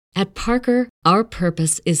At Parker, our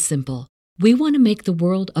purpose is simple. We want to make the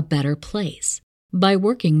world a better place by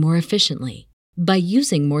working more efficiently, by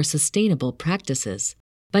using more sustainable practices,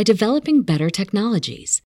 by developing better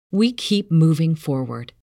technologies. We keep moving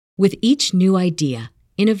forward. With each new idea,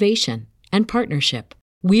 innovation, and partnership,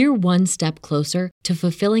 we're one step closer to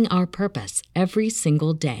fulfilling our purpose every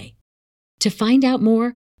single day. To find out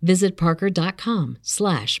more, visit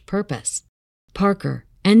parker.com/purpose. Parker,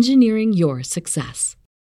 engineering your success.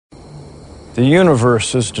 The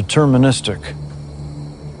universe is deterministic.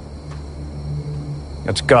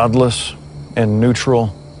 It's godless and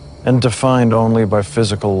neutral and defined only by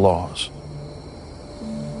physical laws.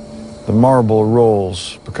 The marble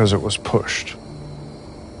rolls because it was pushed.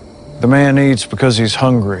 The man eats because he's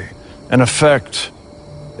hungry. An effect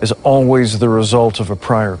is always the result of a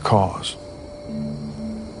prior cause.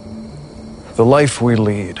 The life we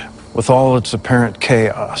lead, with all its apparent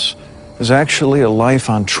chaos, is actually a life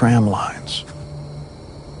on tram lines.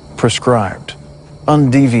 Prescribed,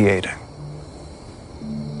 undeviating,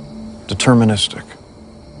 deterministic.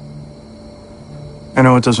 I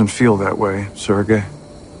know it doesn't feel that way, Sergei.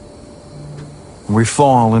 We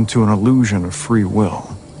fall into an illusion of free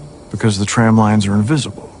will because the tram lines are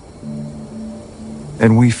invisible.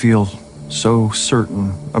 And we feel so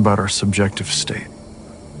certain about our subjective state.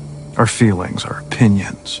 Our feelings, our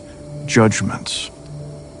opinions, judgments,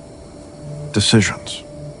 decisions.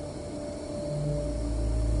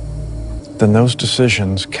 Then those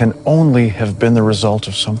decisions can only have been the result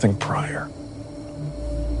of something prior.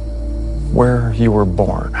 Where you were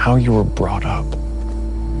born, how you were brought up,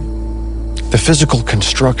 the physical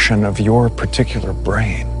construction of your particular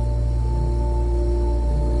brain.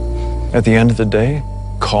 At the end of the day,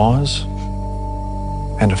 cause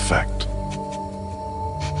and effect.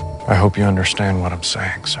 I hope you understand what I'm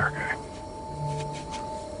saying, Sergei.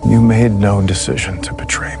 You made no decision to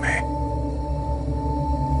betray me.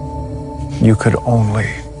 You could only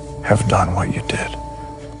have done what you did.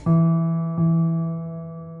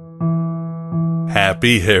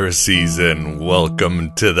 Happy heresies and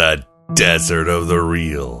welcome to the desert of the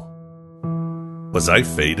real. Was I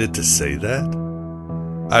fated to say that?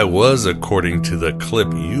 I was, according to the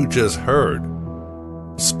clip you just heard.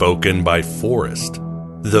 Spoken by Forrest,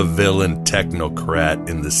 the villain technocrat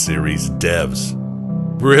in the series Devs.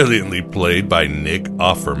 Brilliantly played by Nick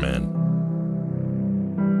Offerman.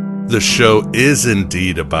 The show is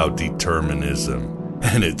indeed about determinism,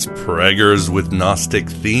 and it's preggers with Gnostic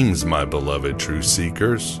themes, my beloved truth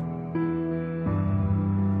seekers.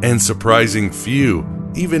 And surprising few,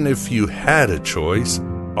 even if you had a choice,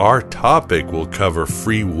 our topic will cover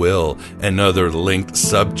free will and other linked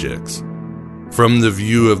subjects. From the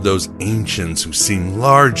view of those ancients who seem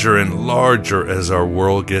larger and larger as our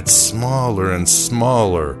world gets smaller and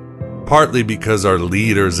smaller, partly because our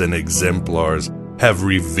leaders and exemplars have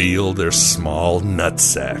revealed their small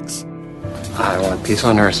nutsacks. I want peace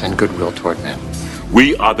on earth and goodwill toward men.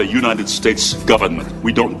 We are the United States government.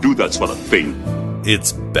 We don't do that sort of thing.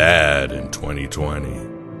 It's bad in 2020.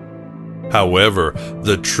 However,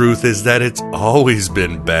 the truth is that it's always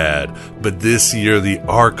been bad, but this year the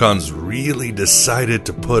Archons really decided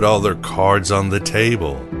to put all their cards on the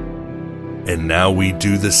table. And now we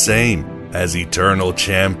do the same as eternal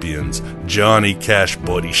champions, Johnny Cash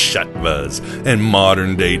Bodhisattvas, and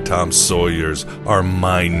modern-day Tom Sawyers are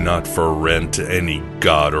mine not for rent to any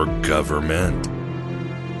god or government.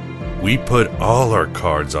 We put all our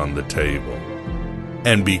cards on the table.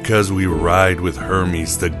 And because we ride with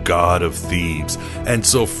Hermes, the god of thieves, and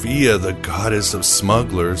Sophia, the goddess of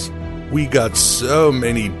smugglers, we got so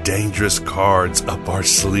many dangerous cards up our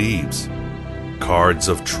sleeves. Cards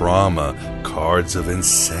of trauma, cards of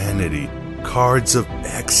insanity, cards of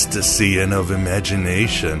ecstasy and of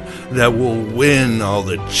imagination that will win all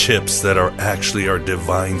the chips that are actually our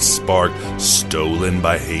divine spark stolen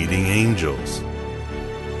by hating angels.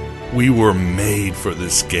 We were made for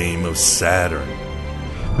this game of Saturn.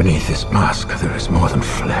 Beneath this mask, there is more than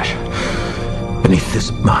flesh. Beneath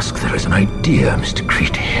this mask, there is an idea, Mr.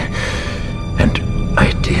 Creedy. And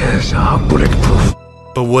ideas are bulletproof.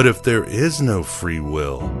 But what if there is no free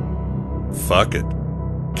will? Fuck it.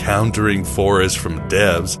 Countering Forrest from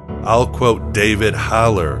Devs, I'll quote David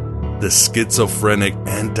Haller, the schizophrenic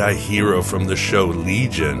anti-hero from the show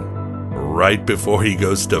Legion, right before he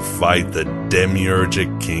goes to fight the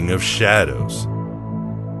demiurgic King of Shadows.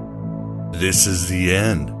 This is the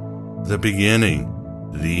end, the beginning,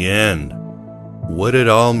 the end. What it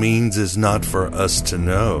all means is not for us to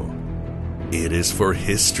know. It is for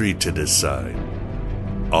history to decide.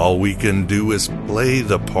 All we can do is play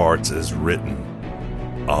the parts as written.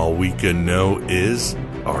 All we can know is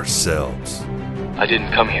ourselves. I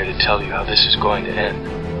didn't come here to tell you how this is going to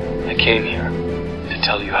end. I came here to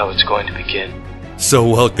tell you how it's going to begin. So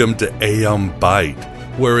welcome to Aeon Byte,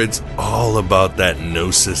 where it's all about that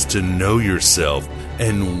gnosis to know yourself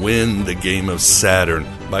and win the game of Saturn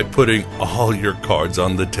by putting all your cards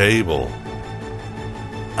on the table.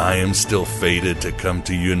 I am still fated to come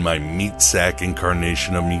to you in my meat sack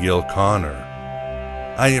incarnation of Miguel Connor.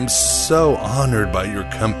 I am so honored by your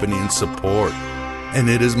company and support, and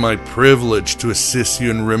it is my privilege to assist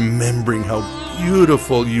you in remembering how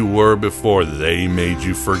beautiful you were before they made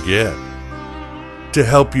you forget, to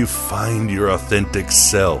help you find your authentic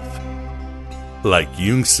self. Like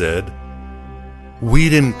Jung said, we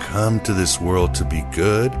didn't come to this world to be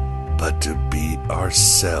good, but to be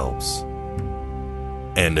ourselves.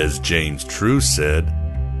 And as James True said,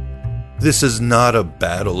 this is not a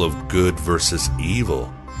battle of good versus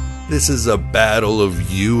evil. This is a battle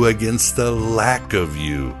of you against the lack of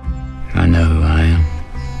you. I know who I am.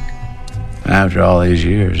 After all these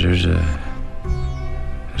years, there's a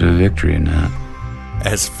victory in that.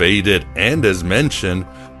 As fated and as mentioned,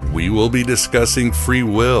 we will be discussing free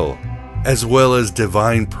will, as well as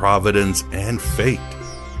divine providence and fate,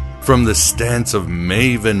 from the stance of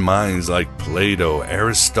maven minds like Plato,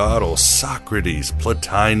 Aristotle, Socrates,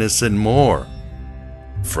 Plotinus, and more.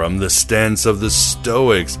 From the stance of the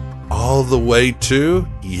Stoics, all the way to,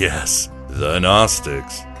 yes, the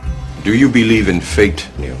Gnostics. Do you believe in fate,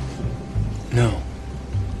 Neo? No,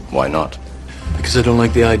 Why not? because I don't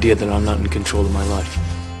like the idea that I'm not in control of my life.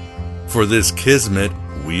 For this Kismet,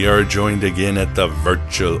 we are joined again at the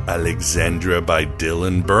Virtual Alexandria by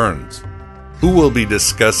Dylan Burns, who will be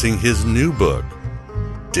discussing his new book,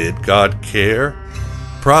 Did God Care?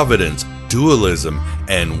 Providence, Dualism,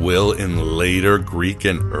 and Will in Later Greek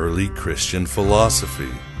and Early Christian Philosophy.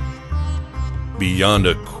 Beyond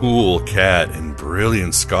a cool cat and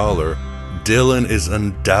brilliant scholar, Dylan is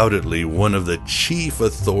undoubtedly one of the chief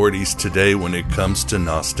authorities today when it comes to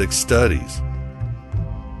Gnostic studies.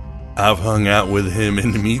 I've hung out with him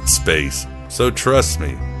in meat space, so trust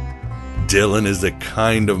me, Dylan is the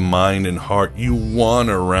kind of mind and heart you want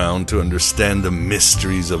around to understand the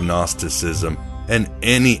mysteries of Gnosticism and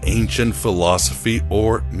any ancient philosophy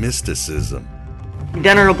or mysticism.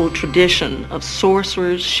 Venerable tradition of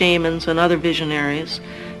sorcerers, shamans, and other visionaries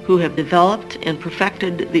who have developed and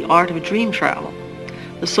perfected the art of dream travel,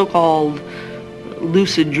 the so-called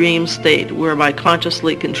lucid dream state, where by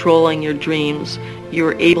consciously controlling your dreams,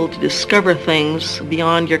 you're able to discover things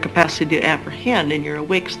beyond your capacity to apprehend in your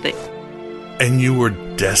awake state. And you were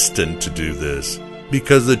destined to do this,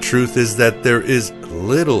 because the truth is that there is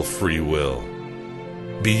little free will.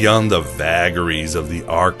 Beyond the vagaries of the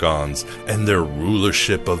archons and their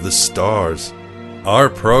rulership of the stars, our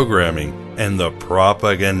programming and the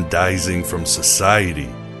propagandizing from society,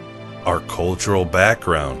 our cultural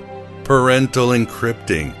background, parental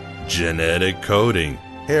encrypting, genetic coding,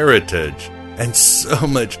 heritage, and so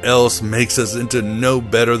much else makes us into no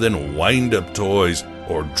better than wind-up toys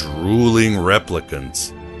or drooling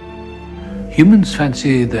replicants. Humans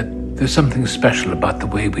fancy that there's something special about the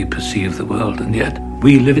way we perceive the world, and yet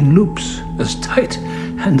we live in loops as tight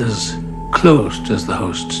and as closed as the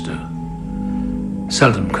hosts do.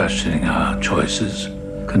 Seldom questioning our choices,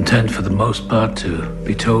 content for the most part to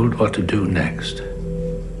be told what to do next.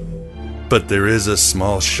 But there is a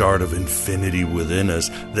small shard of infinity within us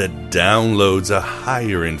that downloads a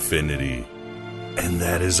higher infinity, and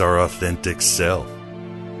that is our authentic self.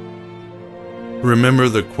 Remember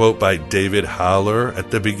the quote by David Haller at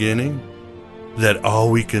the beginning? That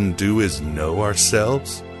all we can do is know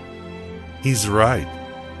ourselves? He's right.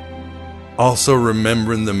 Also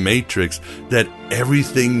remember in The Matrix that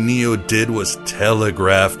everything Neo did was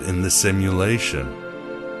telegraphed in the simulation.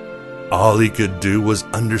 All he could do was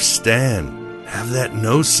understand, have that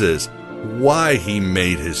gnosis, why he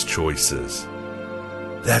made his choices.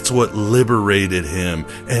 That's what liberated him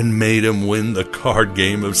and made him win the card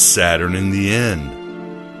game of Saturn in the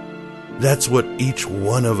end. That's what each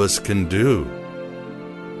one of us can do.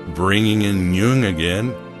 Bringing in Jung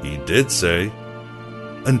again, he did say,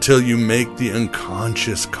 until you make the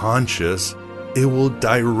unconscious conscious, it will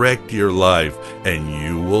direct your life and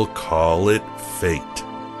you will call it fate.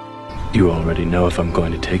 You already know if I'm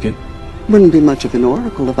going to take it? Wouldn't be much of an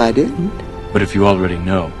oracle if I didn't. But if you already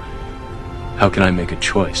know, how can I make a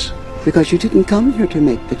choice? Because you didn't come here to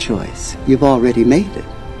make the choice. You've already made it.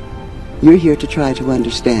 You're here to try to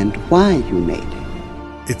understand why you made it.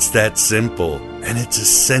 It's that simple, and it's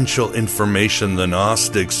essential information the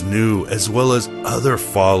Gnostics knew, as well as other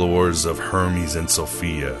followers of Hermes and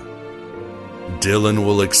Sophia. Dylan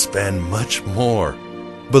will expand much more,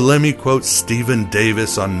 But let me quote Stephen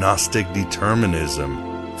Davis on Gnostic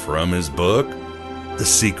determinism from his book, The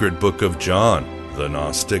Secret Book of John, the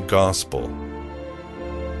Gnostic Gospel.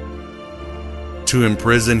 To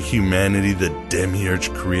imprison humanity, the demiurge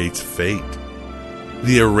creates fate,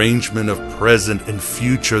 the arrangement of present and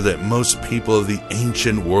future that most people of the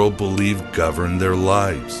ancient world believe govern their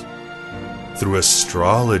lives. Through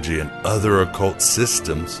astrology and other occult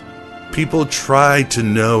systems, people try to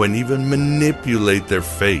know and even manipulate their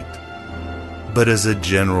fate. But as a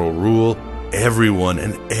general rule, everyone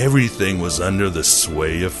and everything was under the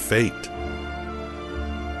sway of fate.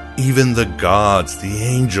 Even the gods, the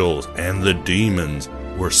angels, and the demons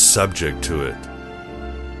were subject to it.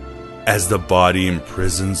 As the body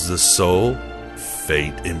imprisons the soul,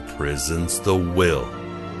 fate imprisons the will.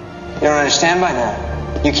 You don't understand by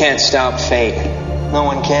that. You can't stop fate. No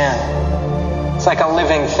one can. It's like a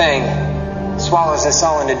living thing. It swallows us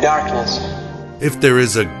all into darkness. If there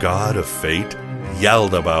is a god of fate,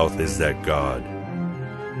 Yaldabaoth is that god.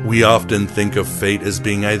 We often think of fate as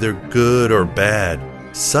being either good or bad,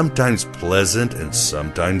 sometimes pleasant and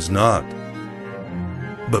sometimes not.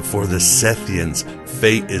 But for the Sethians,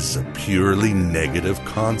 fate is a purely negative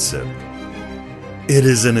concept. It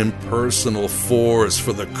is an impersonal force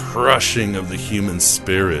for the crushing of the human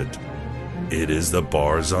spirit. It is the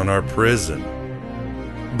bars on our prison.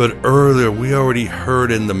 But earlier we already heard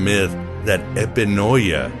in the myth that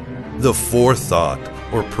Epinoia, the forethought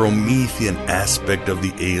or Promethean aspect of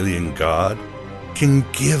the alien god, can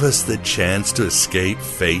give us the chance to escape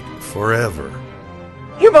fate forever.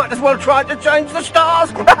 You might as well try to change the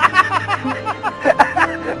stars.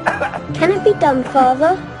 Can it be done,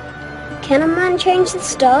 Father? Can a man change the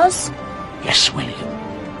stars? Yes, William.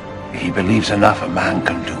 He believes enough a man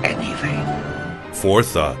can do anything.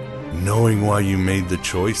 Forethought, knowing why you made the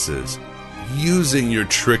choices, using your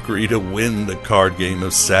trickery to win the card game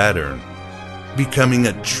of Saturn, becoming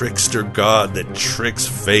a trickster god that tricks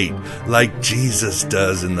fate like Jesus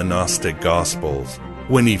does in the Gnostic Gospels,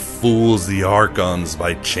 when he fools the archons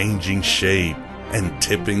by changing shape and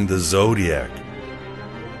tipping the zodiac.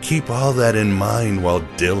 Keep all that in mind while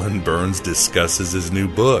Dylan Burns discusses his new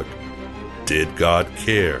book, Did God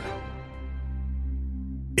Care?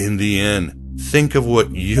 In the end, think of what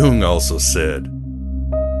Jung also said.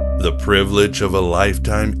 The privilege of a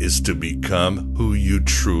lifetime is to become who you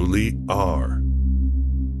truly are.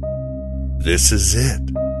 This is it.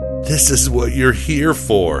 This is what you're here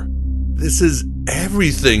for. This is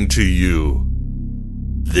everything to you.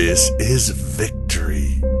 This is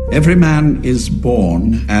victory. Every man is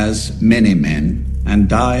born as many men and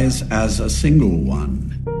dies as a single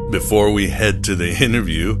one. Before we head to the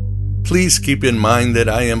interview, please keep in mind that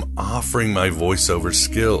I am offering my voiceover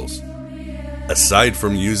skills. Aside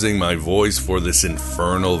from using my voice for this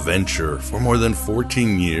infernal venture for more than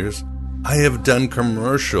 14 years, I have done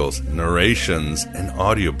commercials, narrations, and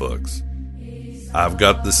audiobooks. I've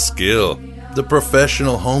got the skill, the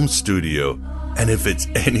professional home studio, and if it's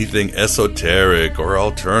anything esoteric or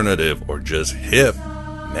alternative or just hip,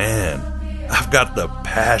 man, I've got the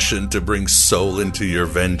passion to bring soul into your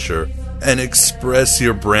venture and express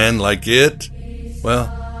your brand like it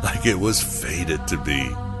was fated to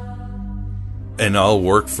be. And I'll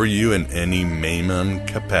work for you in any Maimon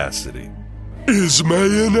capacity. Is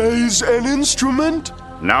mayonnaise an instrument?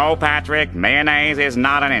 No, Patrick, mayonnaise is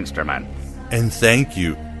not an instrument. And thank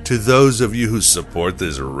you to those of you who support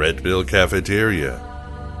this Red Pill Cafeteria.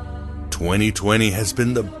 2020 has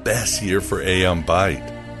been the best year for Aeon Byte.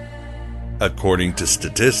 According to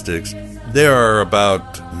statistics, there are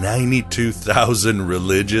about 92,000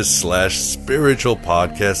 religious/spiritual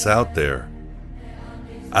podcasts out there.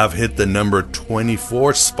 I've hit the number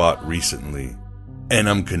 24 spot recently, and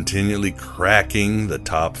I'm continually cracking the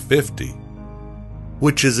top 50,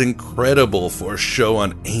 which is incredible for a show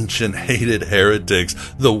on ancient hated heretics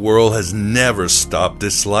the world has never stopped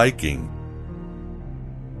disliking.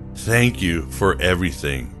 Thank you for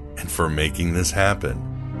everything and for making this happen.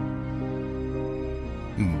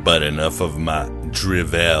 But enough of my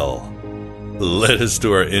drivel. Let us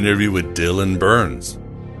do our interview with Dylan Burns.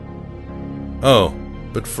 Oh,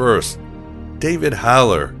 but first, David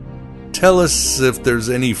Haller, tell us if there's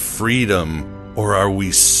any freedom, or are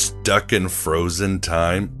we stuck in frozen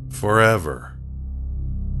time forever?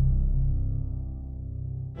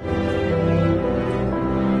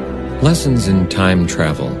 Lessons in Time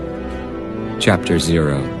Travel, Chapter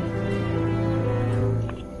 0.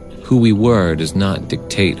 Who we were does not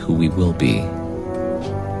dictate who we will be.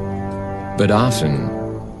 But often,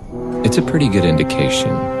 it's a pretty good indication.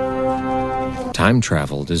 Time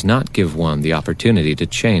travel does not give one the opportunity to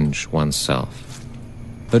change oneself,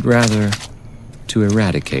 but rather to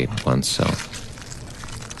eradicate oneself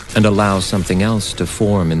and allow something else to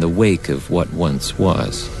form in the wake of what once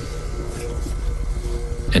was.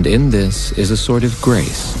 And in this is a sort of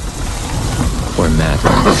grace or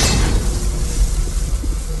madness.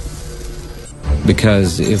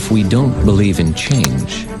 Because if we don't believe in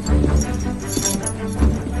change,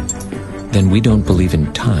 then we don't believe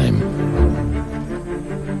in time.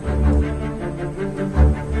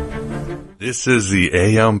 This is the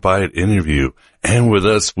Aeon Byte interview, and with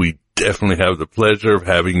us we definitely have the pleasure of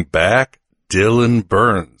having back Dylan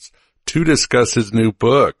Burns to discuss his new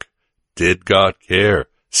book, Did God Care?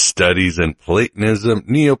 Studies in Platonism,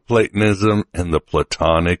 Neoplatonism, and the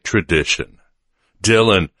Platonic Tradition.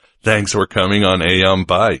 Dylan, thanks for coming on Aeon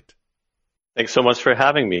Byte. Thanks so much for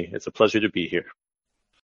having me. It's a pleasure to be here.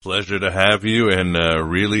 Pleasure to have you, and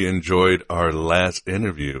really enjoyed our last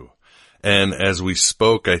interview. And as we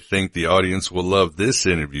spoke, I think the audience will love this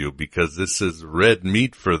interview because this is red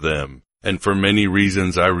meat for them. And for many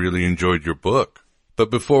reasons, I really enjoyed your book.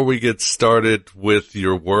 But before we get started with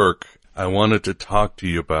your work, I wanted to talk to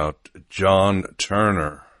you about John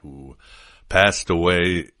Turner, who passed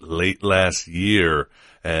away late last year,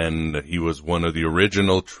 and he was one of the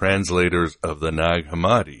original translators of the Nag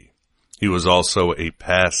Hammadi. He was also a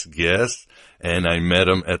past guest, and I met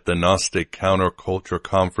him at the Gnostic Counterculture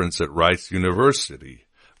Conference at Rice University.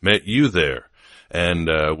 Met you there, and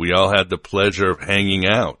we all had the pleasure of hanging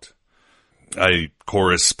out. I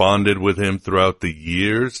corresponded with him throughout the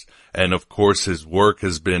years, and of course his work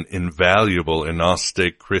has been invaluable in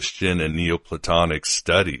Gnostic, Christian, and Neoplatonic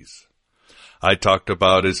studies. I talked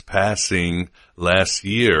about his passing last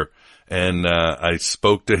year, and I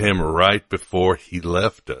spoke to him right before he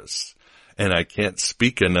left us. And I can't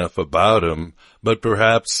speak enough about him, but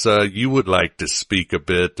perhaps you would like to speak a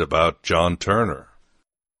bit about John Turner.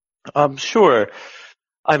 Sure.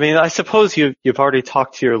 I mean, I suppose you've already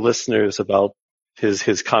talked to your listeners about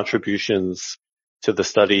his contributions to the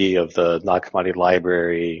study of the Nag Hammadi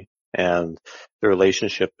library and the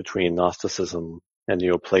relationship between Gnosticism and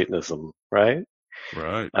Neoplatonism, right?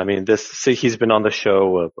 Right. I mean, he's been on the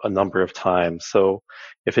show a number of times. So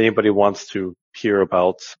if anybody wants to hear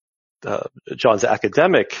about John's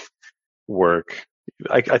academic work,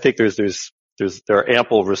 I think there are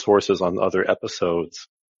ample resources on other episodes.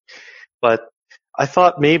 But I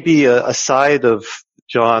thought maybe a side of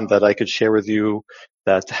John that I could share with you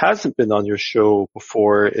that hasn't been on your show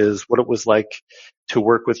before is what it was like to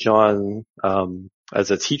work with John as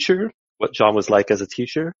a teacher, what John was like as a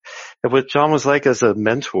teacher, and what John was like as a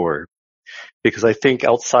mentor. Because I think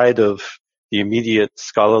outside of the immediate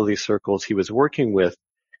scholarly circles he was working with,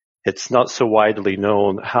 it's not so widely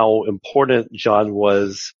known how important John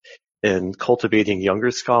was in cultivating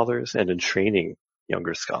younger scholars and in training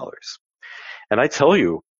younger scholars. And I tell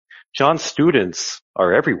you, John's students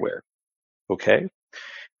are everywhere, okay?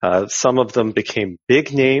 Some of them became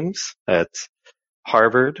big names at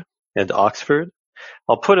Harvard and Oxford.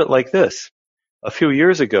 I'll put it like this. A few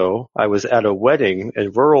years ago, I was at a wedding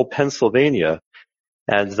in rural Pennsylvania,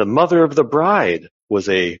 and the mother of the bride was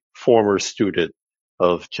a former student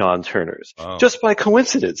of John Turner's. Wow. Just by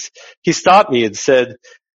coincidence. He stopped me and said,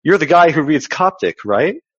 "You're the guy who reads Coptic,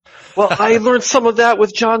 right?" Well, I learned some of that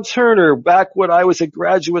with John Turner back when I was a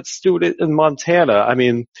graduate student in Montana. I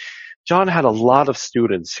mean, John had a lot of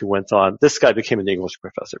students who went on. This guy became an English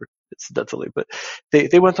professor, incidentally, but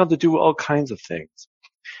they went on to do all kinds of things.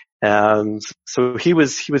 And so he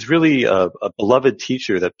was really a beloved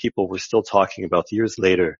teacher that people were still talking about years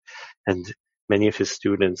later. And many of his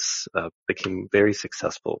students became very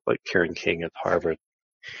successful, like Karen King at Harvard.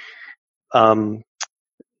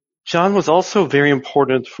 John was also very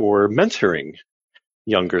important for mentoring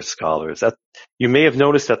younger scholars. You may have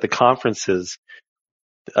noticed at the conference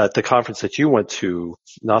that you went to,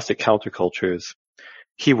 Gnostic Countercultures,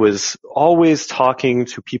 he was always talking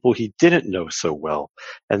to people he didn't know so well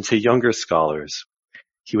and to younger scholars.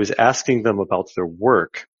 He was asking them about their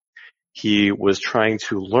work. He was trying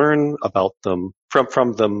to learn about them,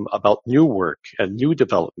 from them about new work and new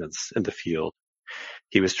developments in the field.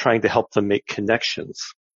 He was trying to help them make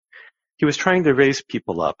connections. He was trying to raise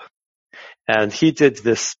people up. And he did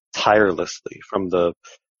this tirelessly. From the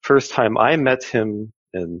first time I met him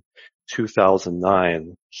in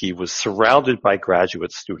 2009, he was surrounded by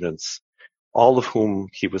graduate students, all of whom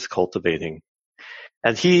he was cultivating.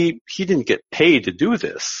 And he didn't get paid to do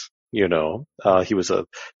this, you know. He was a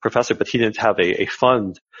professor, but he didn't have a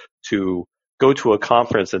fund to go to a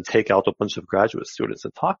conference and take out a bunch of graduate students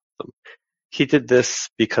and talk to them. He did this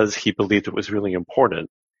because he believed it was really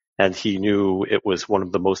important. And he knew it was one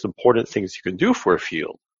of the most important things you can do for a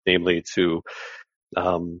field, namely to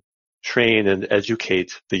train and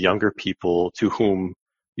educate the younger people to whom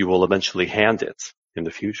you will eventually hand it in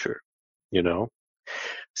the future, you know?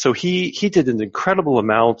 So he did an incredible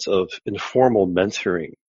amount of informal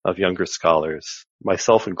mentoring of younger scholars,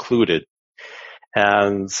 myself included.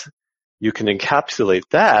 And you can encapsulate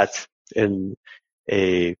that in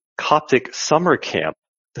a Coptic summer camp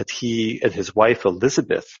that he and his wife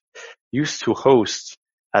Elizabeth used to host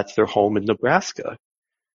at their home in Nebraska.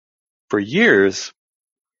 For years,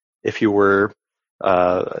 if you were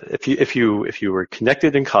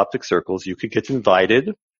connected in Coptic circles, you could get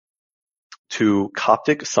invited to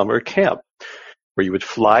Coptic summer camp, where you would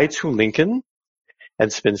fly to Lincoln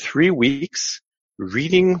and spend 3 weeks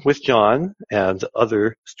reading with John and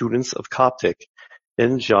other students of Coptic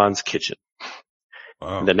in John's kitchen.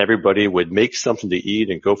 Wow. And then everybody would make something to eat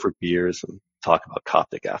and go for beers and talk about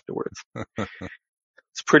Coptic afterwards.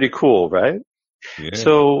 It's pretty cool, right? Yeah.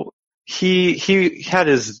 So he had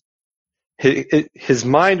his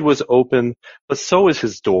mind was open, but so was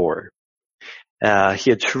his door. He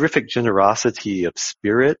had terrific generosity of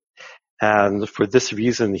spirit, and for this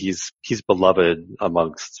reason, he's beloved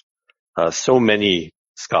amongst so many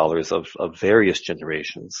scholars of various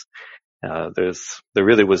generations. There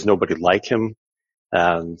really was nobody like him,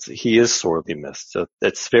 and he is sorely missed. So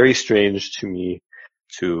it's very strange to me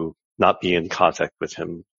to not be in contact with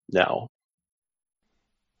him now.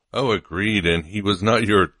 Oh, agreed. And he was not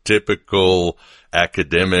your typical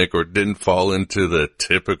academic or didn't fall into the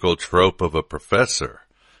typical trope of a professor.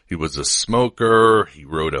 He was a smoker. He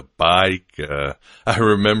rode a bike. I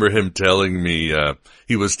remember him telling me,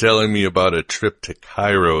 he was telling me about a trip to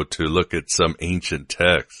Cairo to look at some ancient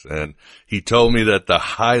texts. And he told me that the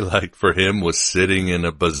highlight for him was sitting in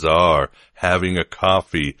a bazaar, having a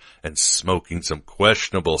coffee and smoking some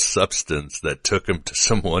questionable substance that took him to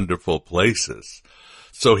some wonderful places.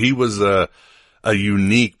 So he was a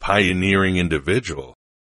unique pioneering individual.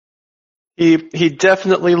 He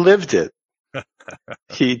definitely lived it.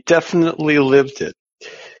 He definitely lived it.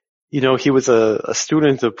 You know, he was a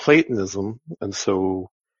student of Platonism, and so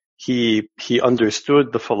he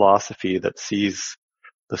understood the philosophy that sees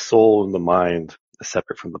the soul and the mind as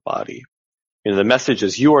separate from the body. You know, the message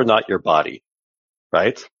is you are not your body,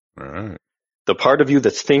 right? All right. The part of you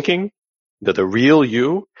that's thinking, the real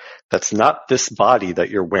you, that's not this body that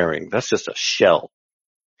you're wearing. That's just a shell.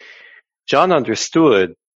 John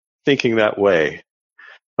understood thinking that way.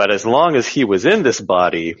 But as long as he was in this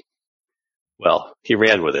body, well, he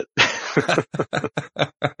ran with it.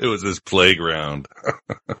 It was his playground.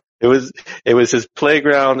 It was his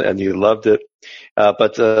playground, and he loved it.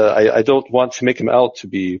 But I don't want to make him out to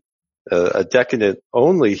be a decadent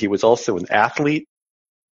only. He was also an athlete.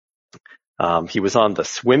 He was on the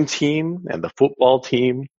swim team and the football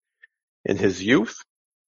team in his youth.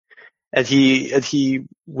 And he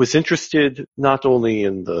was interested not only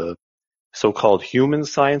in the so-called human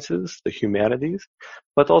sciences, the humanities,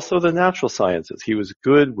 but also the natural sciences. He was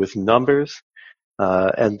good with numbers,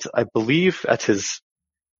 and I believe at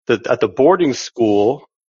the boarding school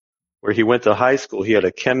where he went to high school, he had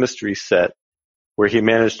a chemistry set where he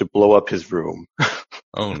managed to blow up his room.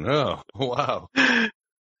 Oh no! Wow.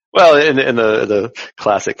 Well, in the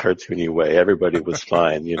classic cartoony way, everybody was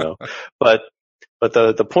fine, you know. But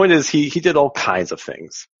the point is, he did all kinds of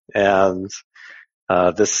things, and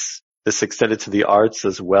this extended to the arts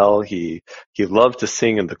as well. He loved to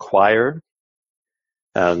sing in the choir.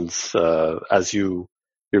 And, as your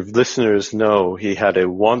listeners know, he had a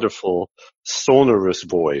wonderful sonorous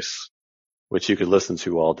voice, which you could listen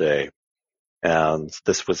to all day. And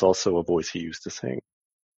this was also a voice he used to sing.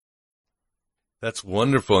 That's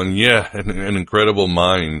wonderful. And yeah, an incredible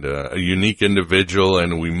mind, a unique individual.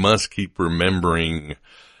 And we must keep remembering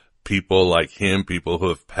people like him, people who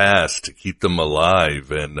have passed, to keep them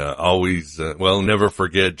alive, and always, never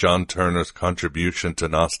forget John Turner's contribution to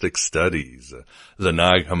Gnostic studies, the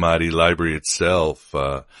Nag Hammadi library itself,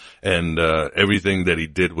 and everything that he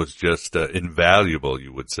did was just invaluable,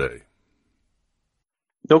 you would say.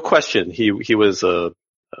 No question, he was an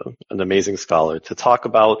amazing scholar. To talk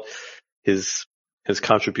about his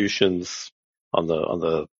contributions on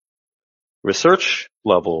the research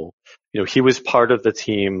level, you know, he was part of the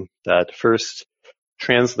team that first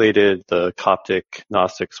translated the Coptic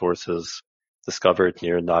Gnostic sources discovered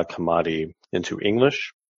near Nag Hammadi into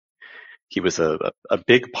English. He was a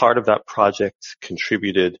big part of that project,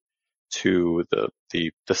 contributed to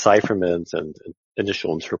the decipherment and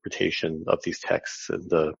initial interpretation of these texts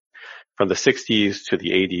from the 60s to the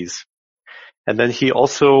 80s. And then he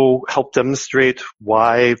also helped demonstrate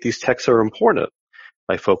why these texts are important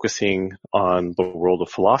by focusing on the world of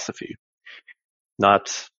philosophy.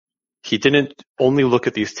 Not he didn't only look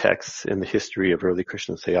at these texts in the history of early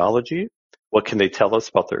Christian theology. What can they tell us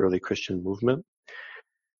about the early Christian movement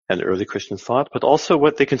and early Christian thought, but also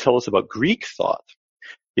what they can tell us about Greek thought,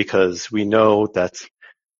 because we know that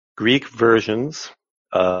Greek versions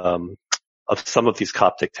of some of these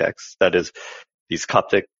Coptic texts, that is,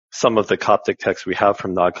 some of the Coptic texts we have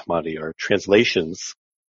from Nag Hammadi are translations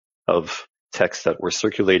of texts that were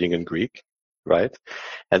circulating in Greek, right?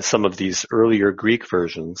 And some of these earlier Greek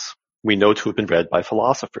versions we know to have been read by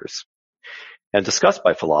philosophers and discussed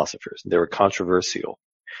by philosophers. They were controversial.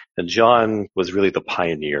 And John was really the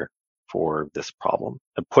pioneer for this problem,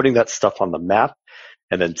 and putting that stuff on the map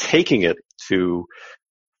and then taking it to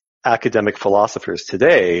academic philosophers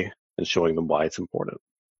today and showing them why it's important.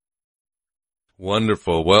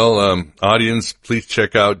 Wonderful. Well, audience, please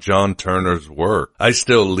check out John Turner's work. I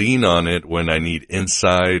still lean on it when I need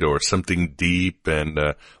insight or something deep,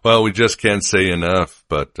 and, well, we just can't say enough,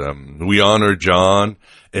 but we honor John,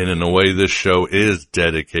 and in a way this show is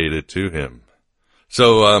dedicated to him.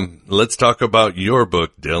 So let's talk about your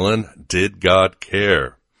book, Dylan, Did God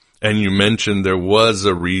Care? And you mentioned there was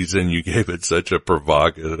a reason you gave it such a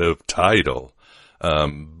provocative title.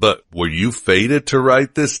 But were you fated to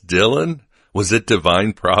write this, Dylan? Was it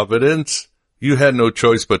divine providence? You had no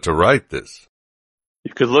choice but to write this.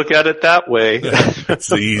 You could look at it that way. It's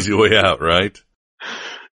the easy way out, right?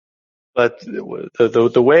 But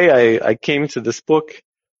the way I came to this book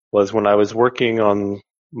was when I was working on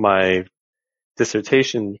my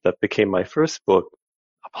dissertation that became my first book,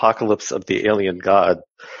 Apocalypse of the Alien God.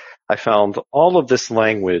 I found all of this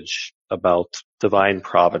language about divine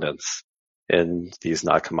providence in these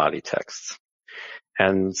Nag Hammadi texts.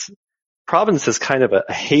 And providence is kind of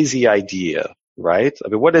a hazy idea, right? I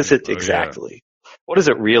mean, what is it exactly? Yeah. What does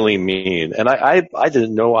it really mean? And I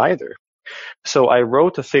didn't know either. So I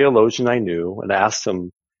wrote a theologian I knew and asked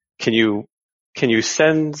him, can you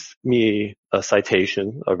send me a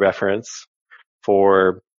citation, a reference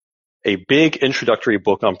for a big introductory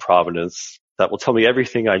book on providence that will tell me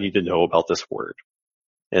everything I need to know about this word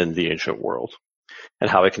in the ancient world and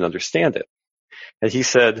how I can understand it? And he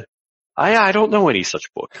said, I don't know any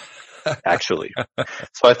such book, actually.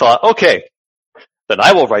 So I thought, okay, then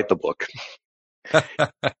I will write the book.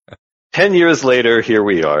 10 years later, here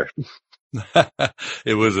we are.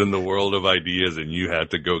 It was in the world of ideas and you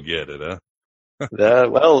had to go get it, huh?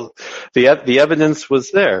 Well, the evidence was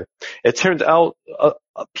there. It turned out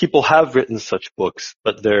people have written such books,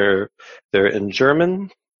 but they're in German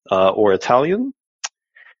or Italian,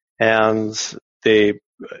 and these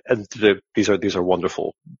are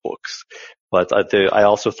wonderful books. But I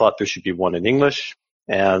also thought there should be one in English,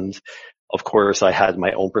 and of course I had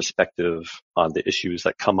my own perspective on the issues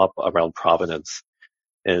that come up around providence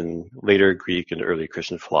in later Greek and early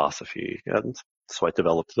Christian philosophy, and so I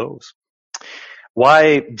developed those.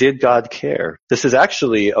 Why did God care? This is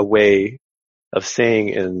actually a way of saying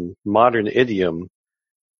in modern idiom,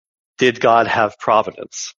 did God have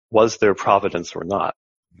providence? Was there providence or not?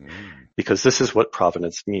 Because this is what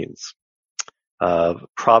providence means.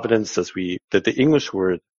 Providence, the English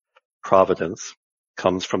word providence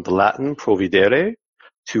comes from the Latin providere,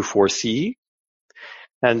 to foresee.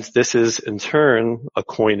 And this is in turn a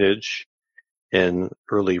coinage in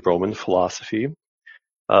early Roman philosophy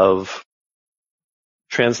of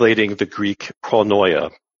translating the Greek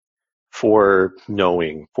pronoia, for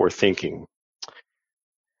knowing, for thinking.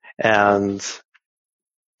 And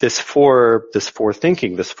this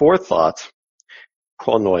forethinking, this forethought,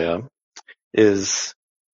 pronoia, is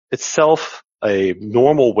itself a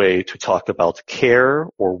normal way to talk about care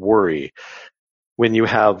or worry. When you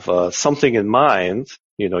have something in mind,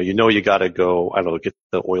 you gotta go, I don't know, get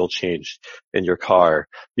the oil changed in your car,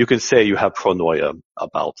 you can say you have pronoia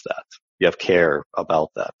about that. You have care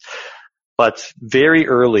about that. But very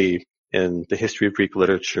early in the history of Greek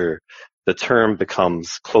literature, the term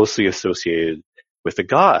becomes closely associated with the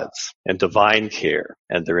gods and divine care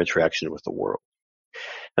and their interaction with the world.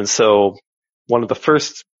 And so one of the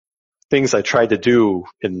first things I tried to do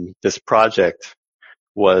in this project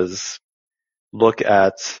was look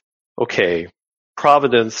at, okay,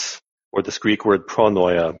 providence, or this Greek word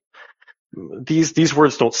pronoia, these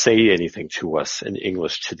words don't say anything to us in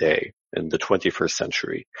English today in the 21st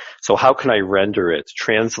century. So how can I render it,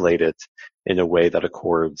 translate it in a way that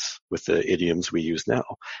accords with the idioms we use now?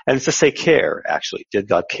 And it's to say care, actually. Did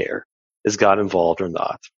God care? Is God involved or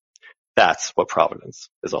not? That's what providence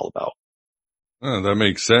is all about. Oh, that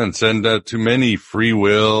makes sense. And to many, free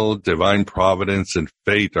will, divine providence, and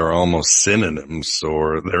fate are almost synonyms,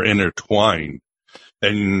 or they're intertwined.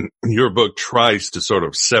 And your book tries to sort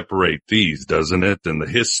of separate these, doesn't it? And the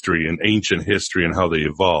history and ancient history and how they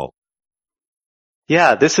evolve.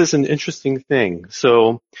 Yeah, this is an interesting thing.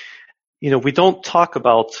 So, we don't talk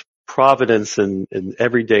about providence in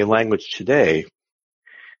everyday language today,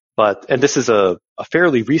 and this is a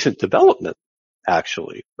fairly recent development,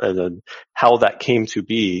 actually, and then how that came to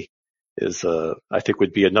be is, I think,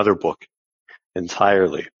 would be another book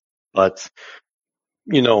entirely. But,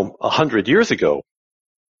 100 years ago,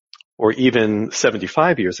 or even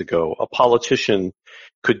 75 years ago, a politician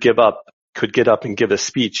could get up and give a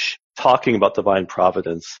speech talking about divine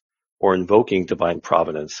providence or invoking divine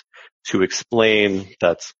providence to explain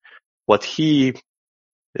that what he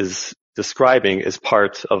is describing is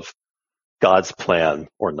part of God's plan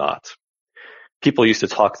or not. People used to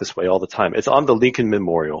talk this way all the time. It's on the Lincoln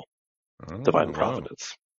Memorial, divine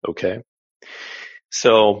providence. Okay.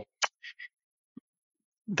 So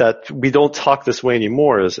that we don't talk this way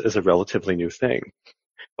anymore is a relatively new thing.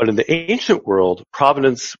 But in the ancient world,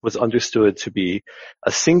 providence was understood to be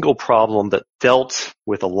a single problem that dealt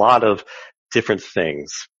with a lot of different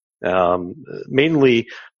things, mainly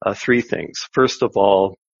three things. First of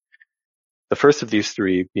all, the first of these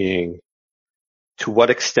three being, to what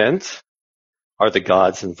extent are the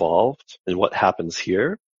gods involved in what happens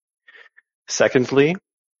here? Secondly,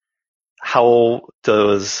 how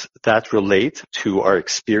does that relate to our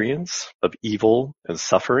experience of evil and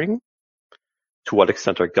suffering? To what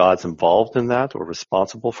extent are gods involved in that or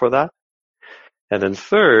responsible for that? And then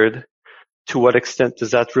third, to what extent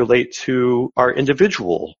does that relate to our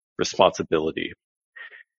individual responsibility?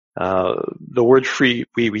 The word free,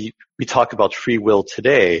 we talk about free will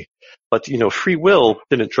today, but free will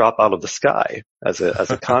didn't drop out of the sky as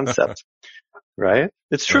a concept, right?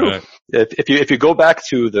 It's true. Right. If you go back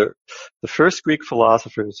to the first Greek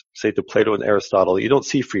philosophers, say to Plato and Aristotle, you don't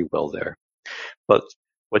see free will there. But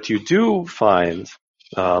what you do find,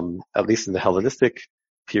 at least in the Hellenistic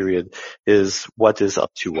period, is what is up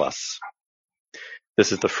to us.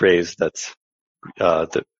 This is the phrase that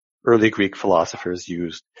the early Greek philosophers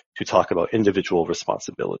used to talk about individual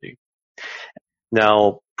responsibility.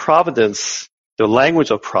 Now, providence, the language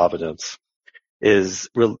of providence,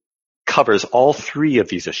 covers all three of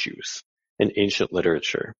these issues in ancient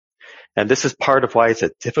literature. And this is part of why it's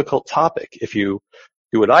a difficult topic. If you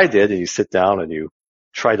do what I did and you sit down and you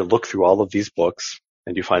try to look through all of these books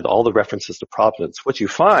and you find all the references to providence, what you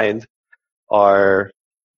find are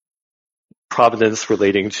providence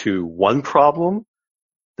relating to one problem,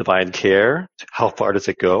 divine care, how far does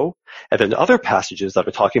it go, and then other passages that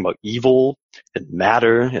are talking about evil and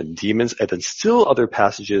matter and demons, and then still other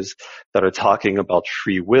passages that are talking about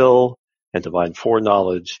free will and divine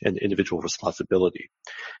foreknowledge and individual responsibility.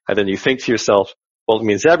 And then you think to yourself, well, it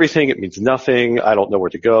means everything, it means nothing, I don't know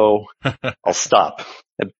where to go, I'll stop.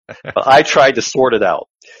 But I tried to sort it out,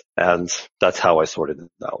 and that's how I sorted it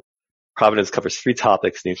out. Providence covers three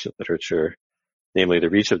topics in ancient literature, namely the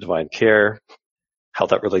reach of divine care, how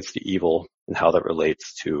that relates to evil, and how that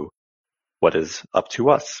relates to what is up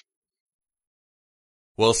to us.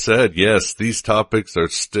 Well said. Yes, these topics are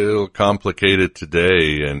still complicated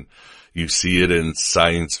today, and you see it in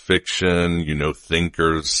science fiction,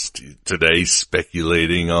 thinkers today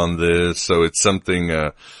speculating on this. So it's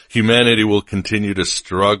something, humanity will continue to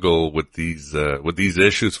struggle with these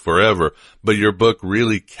issues forever. But your book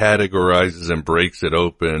really categorizes and breaks it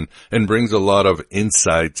open and brings a lot of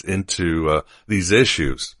insights into, these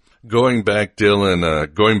issues. Going back,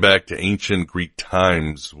 Dylan, going back to ancient Greek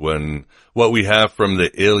times, when what we have from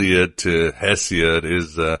the Iliad to Hesiod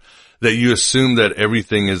is, that you assume that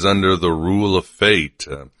everything is under the rule of fate,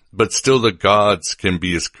 but still the gods can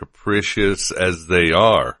be as capricious as they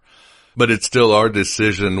are. But it's still our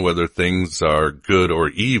decision whether things are good or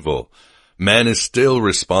evil. Man is still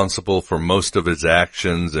responsible for most of his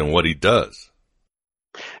actions and what he does.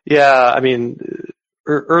 Yeah, I mean,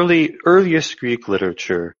 earliest Greek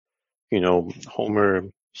literature, Homer,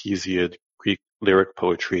 Hesiod, Greek lyric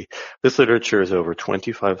poetry, this literature is over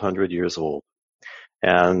 2,500 years old.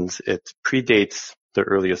 And it predates the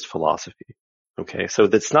earliest philosophy. Okay, so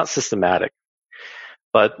that's not systematic.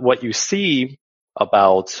 But what you see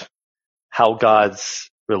about how gods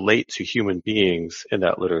relate to human beings in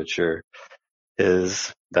that literature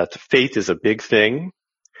is that fate is a big thing.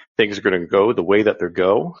 Things are going to go the way that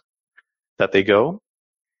they go.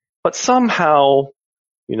 But somehow,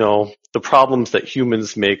 the problems that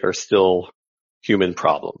humans make are still human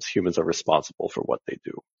problems. Humans are responsible for what they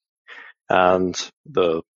do. And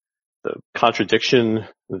the contradiction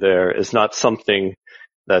there is not something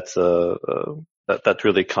that's that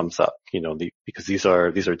really comes up, because these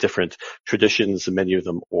are different traditions, and many of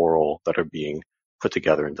them oral, that are being put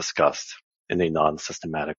together and discussed in a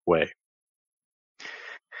non-systematic way.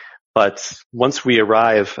 But once we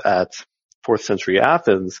arrive at 4th century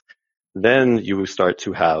Athens, then you start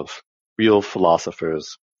to have real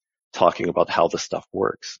philosophers talking about how the stuff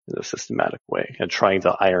works in a systematic way and trying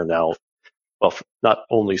to iron out, well, not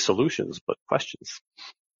only solutions, but questions.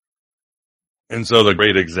 And so the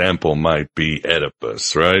great example might be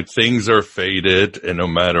Oedipus, right? Things are fated, and no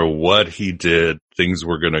matter what he did, things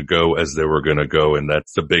were going to go as they were going to go, and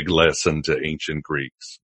that's the big lesson to ancient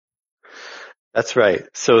Greeks. That's right.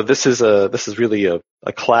 So this is really a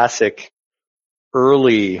classic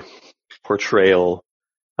early portrayal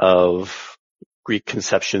of Greek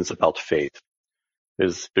conceptions about fate.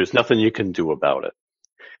 There's nothing you can do about it.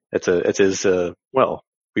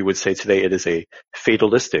 We would say today it is a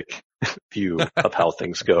fatalistic view of how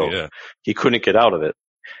things go. Yeah. He couldn't get out of it.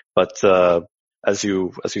 But as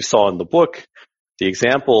you saw in the book, the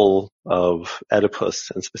example of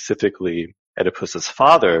Oedipus, and specifically Oedipus's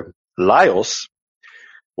father, Laios,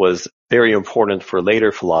 was very important for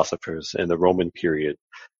later philosophers in the Roman period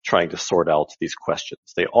trying to sort out these questions.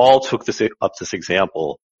 They all took this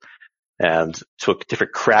example and took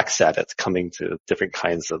different cracks at it, coming to different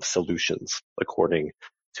kinds of solutions according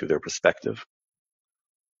to their perspective.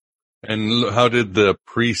 And how did the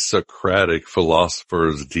pre-Socratic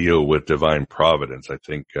philosophers deal with divine providence? I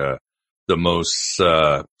think the most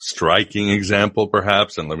striking example,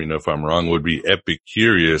 perhaps, and let me know if I'm wrong, would be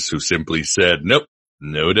Epicurus, who simply said, nope,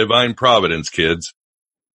 no divine providence, kids.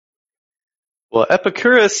 Well,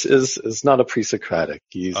 Epicurus is not a pre-Socratic.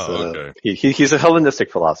 He's a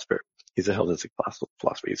Hellenistic philosopher. He's a Hellenistic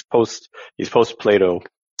philosopher. He's post Plato,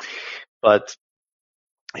 but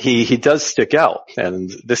he does stick out, and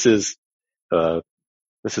this is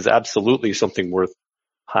absolutely something worth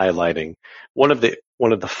highlighting. One of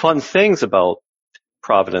the fun things about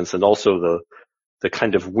providence, and also the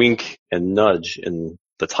kind of wink and nudge in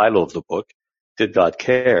the title of the book, Did God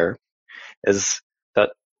Care?, is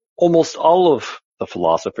that almost all of the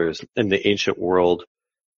philosophers in the ancient world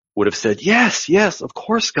would have said, yes, of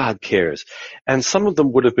course God cares. And some of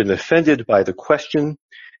them would have been offended by the question,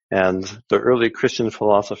 and the early Christian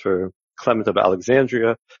philosopher Clement of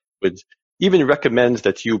Alexandria would even recommend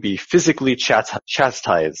that you be physically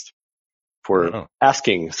chastised for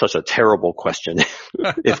asking such a terrible question,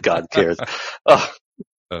 if God cares.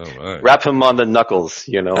 Wrap him on the knuckles,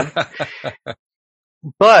 you know.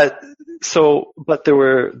 But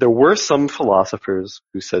there were some philosophers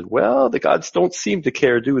who said, well, the gods don't seem to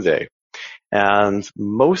care, do they? And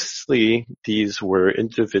mostly these were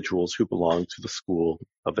individuals who belonged to the school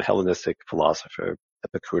of the Hellenistic philosopher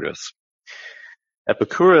Epicurus.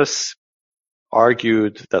 Epicurus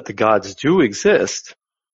argued that the gods do exist,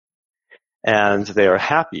 and they are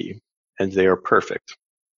happy, and they are perfect.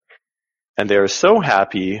 And they are so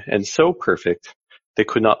happy and so perfect, they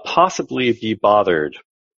could not possibly be bothered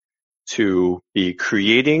to be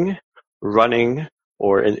creating, running,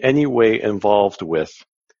 or in any way involved with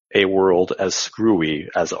a world as screwy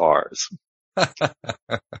as ours.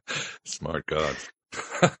 Smart gods.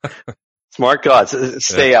 Smart gods.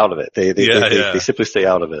 Stay out of it. They simply stay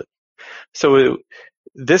out of it. So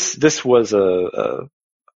this was a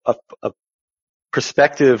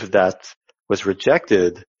perspective that was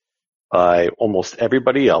rejected by almost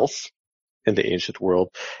everybody else in the ancient world,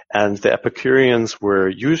 and the Epicureans were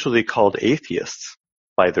usually called atheists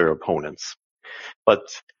by their opponents. But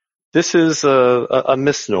this is a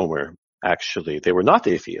misnomer, actually. They were not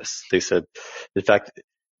atheists. They said, in fact,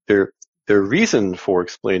 their reason for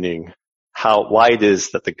explaining why it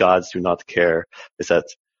is that the gods do not care is that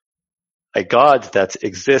a god that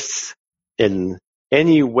exists in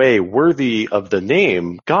any way worthy of the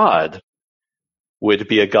name God would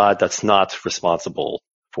be a god that's not responsible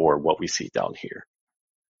for what we see down here.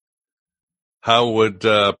 How would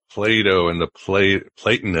Plato and the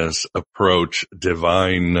Platonists approach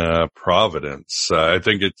divine providence? I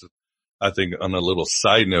think on a little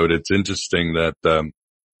side note, it's interesting that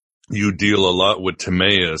you deal a lot with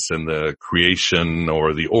Timaeus and the creation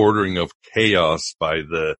or the ordering of chaos by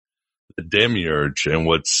the demiurge. And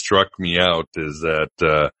what struck me out is that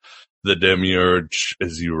the demiurge,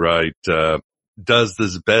 as you write, does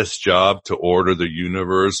this best job to order the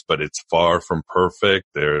universe, but it's far from perfect.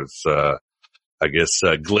 There's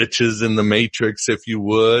glitches in the matrix, if you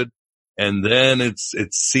would. And then it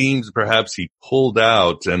seems perhaps he pulled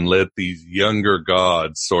out and let these younger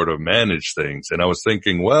gods sort of manage things. And I was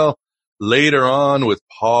thinking, well, later on with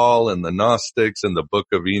Paul and the Gnostics and the Book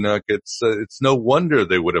of Enoch, it's no wonder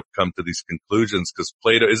they would have come to these conclusions, because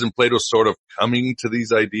isn't Plato sort of coming to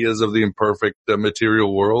these ideas of the imperfect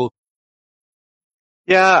material world?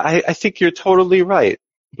 Yeah, I think you're totally right.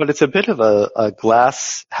 But it's a bit of a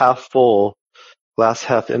glass half full, glass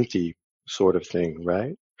half empty sort of thing,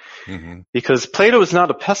 right? Mm-hmm. Because Plato is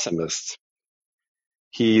not a pessimist.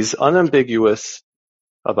 He's unambiguous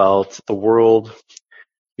about the world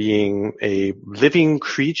being a living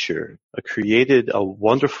creature, a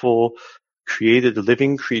wonderful, created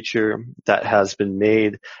living creature that has been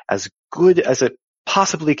made as good as it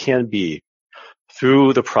possibly can be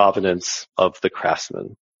through the providence of the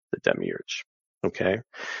craftsman, the demiurge. Okay?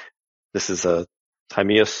 This is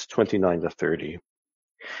Timaeus 29-30.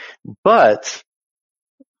 But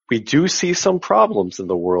we do see some problems in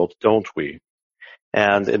the world, don't we?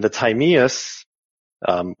 And in the Timaeus,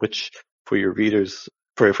 which for your readers,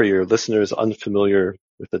 for your listeners unfamiliar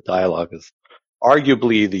with the dialogue, is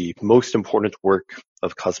arguably the most important work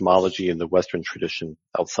of cosmology in the Western tradition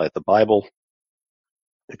outside the Bible,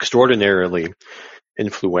 extraordinarily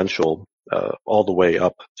influential all the way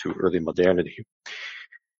up to early modernity.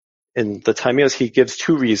 In the Timaeus, he gives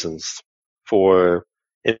two reasons for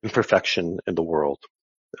imperfection in the world.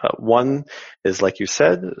 One is, like you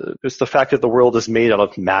said, it's the fact that the world is made out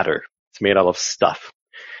of matter. It's made out of stuff.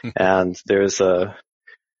 And there's a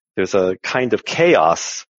kind of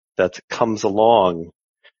chaos that comes along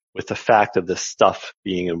with the fact of this stuff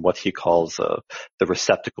being in what he calls the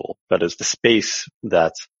receptacle, that is the space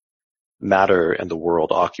that matter and the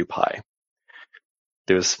world occupy.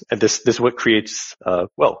 This is what creates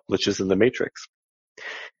glitches in the matrix.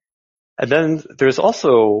 And then there's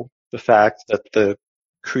also the fact that the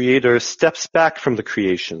creator steps back from the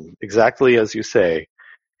creation, exactly as you say,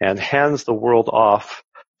 and hands the world off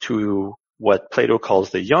to what Plato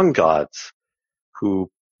calls the young gods, who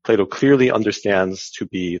Plato clearly understands to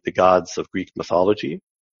be the gods of Greek mythology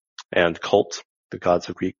and cult, the gods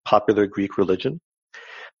of popular Greek religion,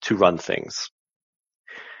 to run things.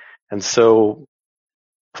 And so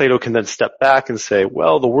Plato can then step back and say,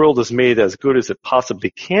 well, the world is made as good as it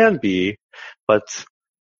possibly can be, but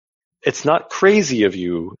it's not crazy of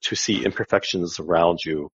you to see imperfections around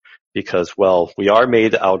you because, well, we are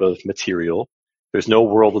made out of material. There's no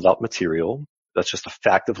world without material. That's just a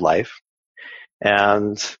fact of life.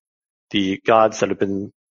 And the gods that have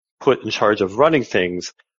been put in charge of running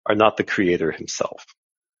things are not the creator himself.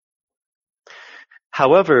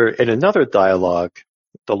 However, in another dialogue,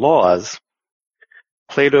 the Laws,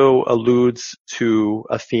 Plato alludes to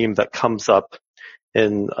a theme that comes up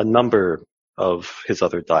in a number of his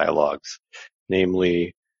other dialogues,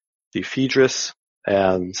 namely the Phaedrus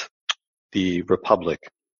and the Republic.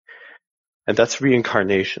 And that's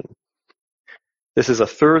reincarnation. This is a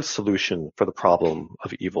third solution for the problem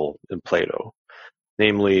of evil in Plato.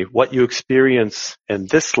 Namely, what you experience in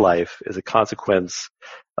this life is a consequence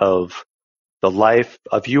of the life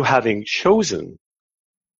of you having chosen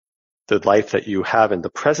the life that you have in the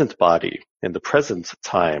present body, in the present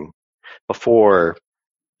time, before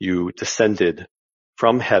you descended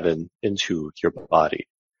from heaven into your body.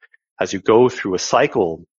 As you go through a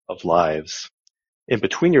cycle of lives, in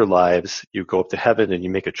between your lives, you go up to heaven and you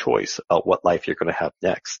make a choice about what life you're going to have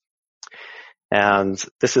next. And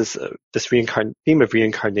this theme of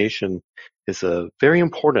reincarnation is very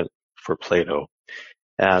important for Plato,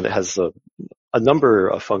 and it has a number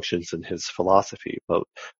of functions in his philosophy. But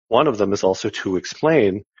one of them is also to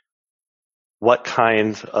explain what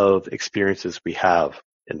kind of experiences we have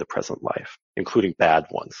in the present life, including bad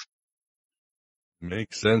ones.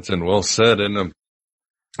 Makes sense and well said.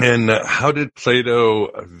 And how did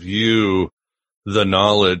Plato view the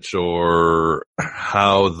knowledge, or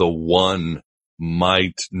how the one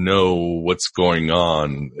might know what's going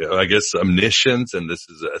on? I guess omniscience, and this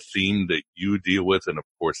is a theme that you deal with, and of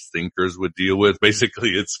course thinkers would deal with.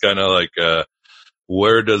 Basically, it's kind of like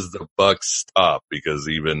where does the buck stop? Because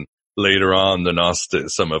even later on, the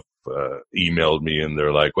Gnostics, some have emailed me and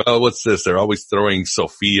they're like, well, what's this? They're always throwing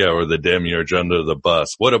Sophia or the demiurge under the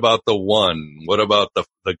bus. What about the one? What about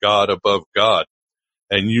the God above God?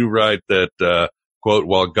 And you write that, quote,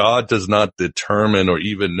 while God does not determine or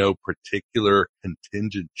even know particular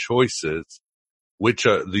contingent choices, which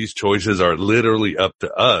these choices are literally up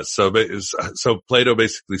to us. So Plato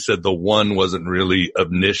basically said the one wasn't really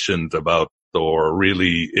omniscient about or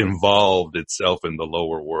really involved itself in the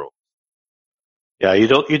lower world. Yeah,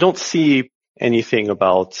 you don't see anything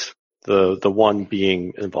about the one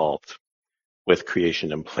being involved with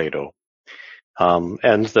creation in Plato.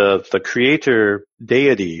 And the creator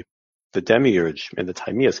deity, the demiurge in the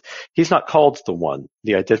Timaeus, he's not called the one.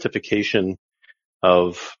 The identification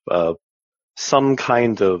of some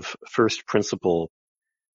kind of first principle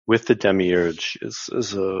with the demiurge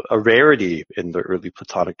is a rarity in the early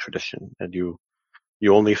Platonic tradition, and you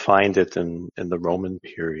only find it in the Roman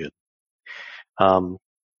period. In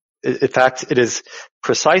fact, it is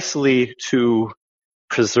precisely to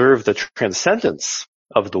preserve the transcendence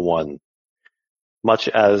of the one, much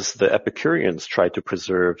as the Epicureans tried to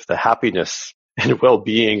preserve the happiness and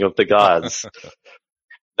well-being of the gods,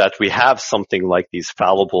 that we have something like these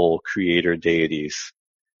fallible creator deities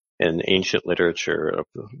in ancient literature,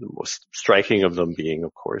 the most striking of them being,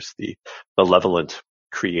 of course, the malevolent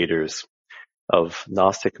creators of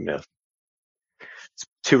Gnostic myth.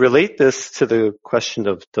 To relate this to the question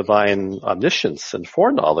of divine omniscience and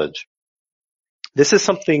foreknowledge, this is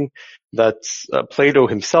something that Plato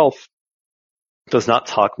himself does not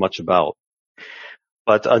talk much about.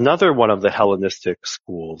 But another one of the Hellenistic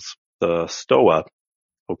schools, the Stoa,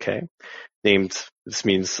 this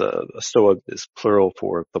means Stoa is plural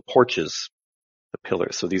for the porches, the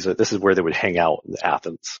pillars. So this is where they would hang out in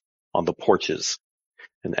Athens, on the porches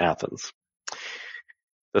in Athens.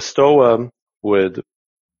 The Stoa would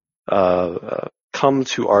come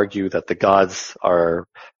to argue that the gods are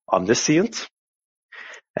omniscient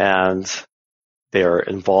and they are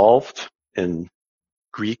involved in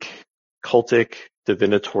Greek cultic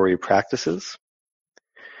divinatory practices,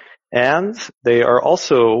 and they are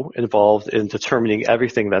also involved in determining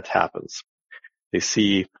everything that happens. They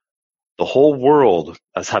see the whole world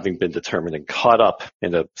as having been determined and caught up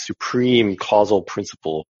in a supreme causal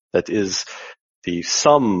principle that is the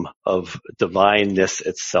sum of divineness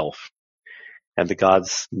itself. And the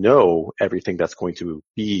gods know everything that's going to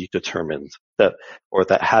be determined, that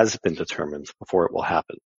has been determined before it will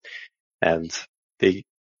happen. And they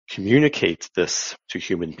communicate this to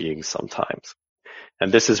human beings sometimes.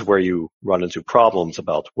 And this is where you run into problems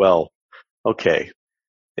about,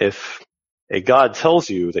 if a god tells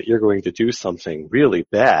you that you're going to do something really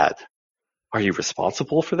bad, are you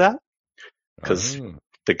responsible for that? Because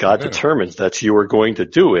the god determines that you are going to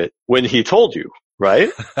do it when he told you, right?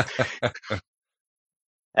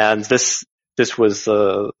 And this was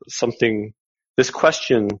this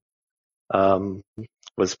question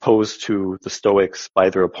was posed to the Stoics by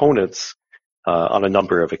their opponents on a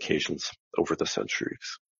number of occasions over the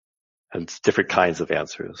centuries, and different kinds of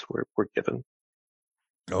answers were given.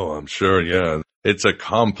 Oh, I'm sure, yeah. It's a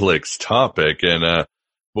complex topic, and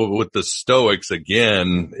with the Stoics,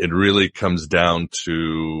 again, it really comes down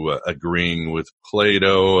to agreeing with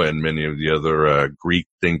Plato and many of the other Greek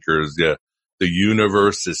thinkers. Yeah, the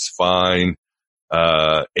universe is fine.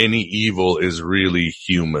 Any evil is really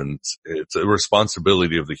human. It's a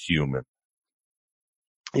responsibility of the human.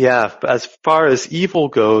 Yeah, as far as evil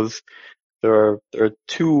goes, there are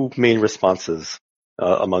two main responses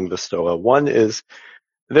among the Stoa. One is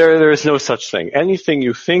there is no such thing. Anything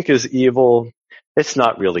you think is evil, it's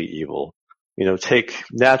not really evil. Take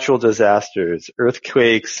natural disasters,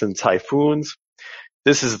 earthquakes and typhoons.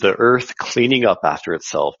 This is the earth cleaning up after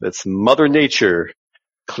itself. It's Mother Nature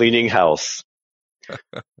cleaning house.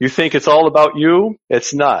 You think it's all about you?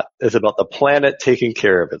 It's not. It's about the planet taking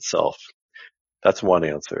care of itself. That's one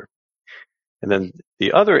answer. And then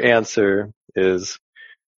the other answer is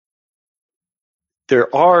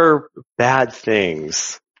there are bad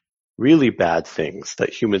things, really bad things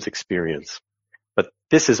that humans experience, but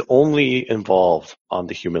this is only involved on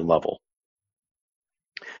the human level.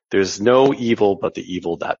 There's no evil but the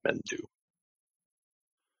evil that men do.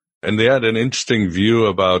 And they had an interesting view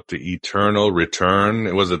about the eternal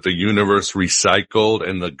return. Was it the universe recycled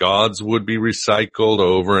and the gods would be recycled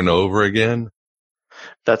over and over again?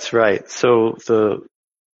 That's right. So the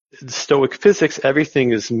Stoic physics,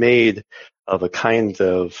 everything is made of a kind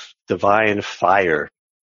of divine fire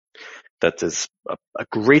that is a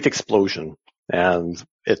great explosion, and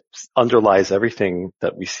it underlies everything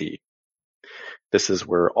that we see. This is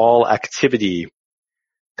where all activity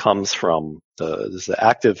comes from. This is the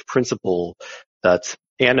active principle that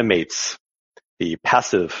animates the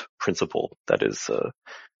passive principle that is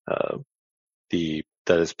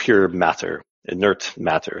pure matter, inert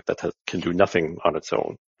matter that can do nothing on its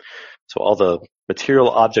own. So all the material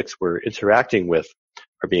objects we're interacting with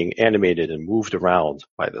are being animated and moved around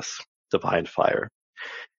by this divine fire.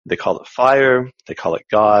 They call it fire, they call it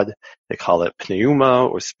God, they call it pneuma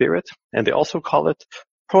or spirit, and they also call it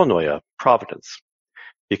pronoia, providence,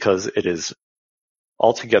 because it is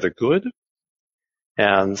altogether good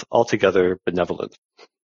and altogether benevolent.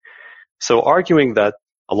 So arguing that,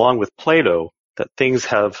 along with Plato, that things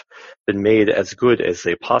have been made as good as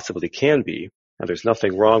they possibly can be, and there's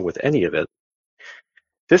nothing wrong with any of it,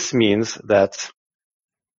 this means that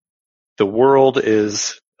the world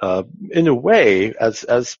is, in a way,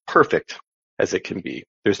 as perfect as it can be.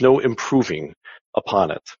 There's no improving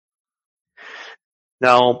upon it.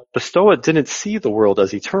 Now, the Stoa didn't see the world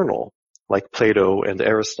as eternal, like Plato and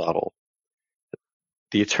Aristotle.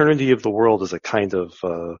 The eternity of the world is a kind of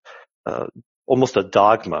almost a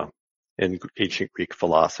dogma in ancient Greek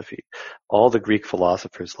philosophy. All the Greek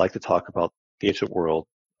philosophers like to talk about the ancient world,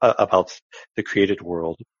 about the created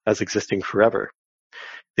world as existing forever.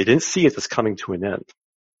 They didn't see it as coming to an end.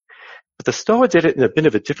 But the Stoa did it in a bit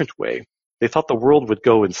of a different way. They thought the world would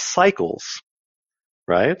go in cycles,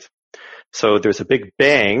 right? So there's a big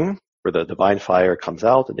bang where the divine fire comes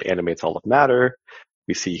out and animates all of matter.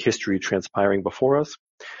 We see history transpiring before us.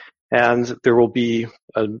 And there will be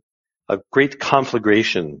a great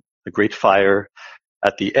conflagration, a great fire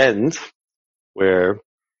at the end where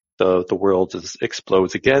the world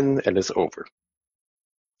explodes again and is over.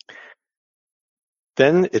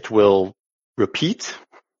 Then it will repeat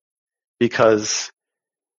because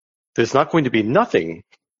there's not going to be nothing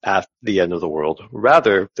at the end of the world.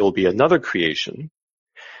 Rather, there will be another creation.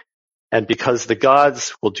 And because the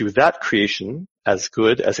gods will do that creation as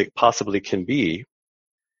good as it possibly can be,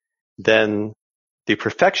 then the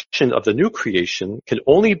perfection of the new creation can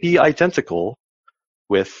only be identical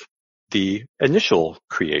with the initial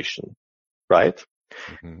creation, right?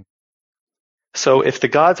 Mm-hmm. So if the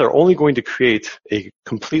gods are only going to create a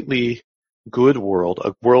completely good world,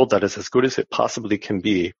 a world that is as good as it possibly can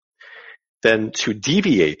be, then to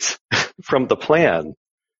deviate from the plan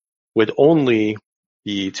would only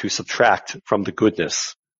be to subtract from the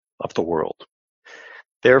goodness of the world.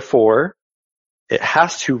 Therefore, it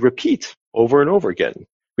has to repeat over and over again.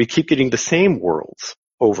 We keep getting the same worlds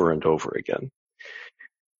over and over again.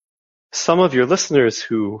 Some of your listeners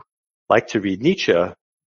who like to read Nietzsche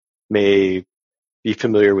may be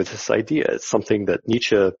familiar with this idea. It's something that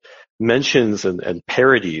Nietzsche mentions and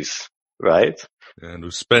parodies, right? And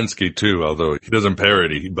Uspensky too, although he doesn't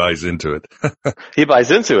parody, he buys into it. He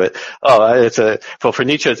buys into it. Oh, for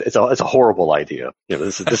Nietzsche, it's a horrible idea. You know,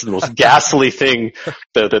 this is the most ghastly thing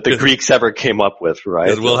that the Greeks ever came up with,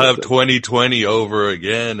 right? We'll have 2020 over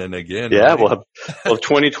again and again. Yeah, right? we'll have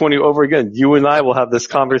 2020 over again. You and I will have this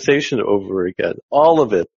conversation over again. All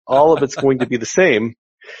of it's going to be the same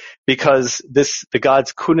because the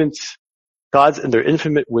gods in their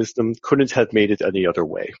infinite wisdom couldn't have made it any other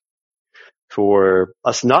way. For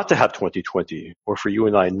us not to have 2020, or for you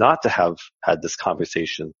and I not to have had this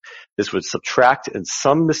conversation, this would subtract in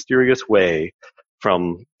some mysterious way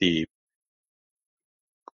from the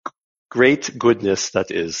great goodness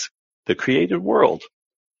that is the created world.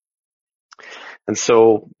 And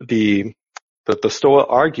so the Stoa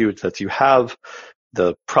argued that you have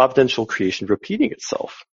the providential creation repeating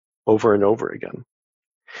itself over and over again.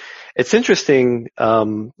 It's interesting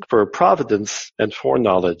for providence and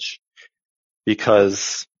foreknowledge,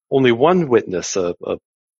 because only one witness, a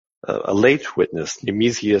late witness,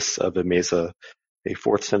 Nemesius of Emesa, a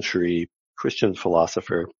 4th century Christian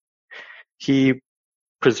philosopher, he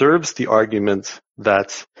preserves the argument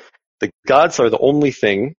that the gods are the only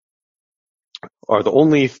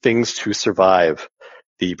things to survive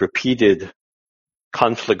the repeated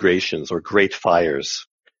conflagrations or great fires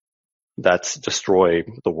that destroy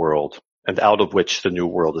the world and out of which the new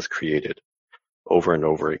world is created over and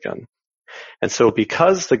over again. And so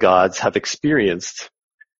because the gods have experienced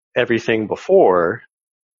everything before,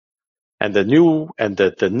 and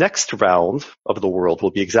the next round of the world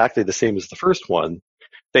will be exactly the same as the first one,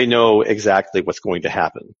 they know exactly what's going to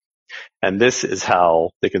happen. And this is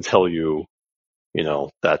how they can tell you,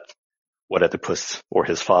 that what Oedipus or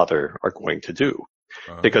his father are going to do.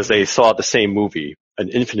 Because they saw the same movie an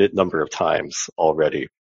infinite number of times already.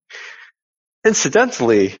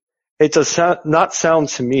 Incidentally, it does not sound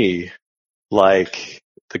to me like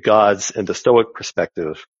the gods in the Stoic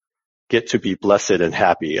perspective get to be blessed and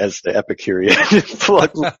happy as the Epicurean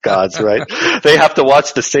gods, right? They have to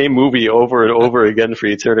watch the same movie over and over again for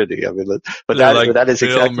eternity. I mean, but that is Bill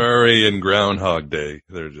exactly Murray and Groundhog Day.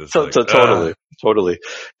 They're just totally.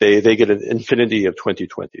 They get an infinity of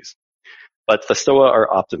 2020s. But the Stoa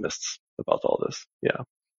are optimists about all this. Yeah.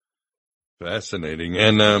 Fascinating.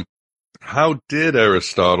 And how did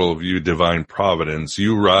Aristotle view divine providence?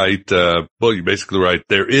 You write, you basically write,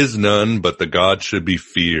 there is none, but the gods should be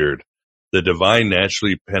feared. The divine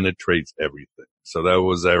naturally penetrates everything. So that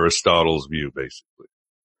was Aristotle's view, basically.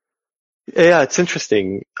 Yeah, it's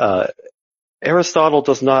interesting. Aristotle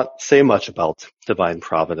does not say much about divine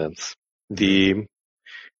providence. When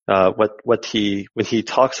he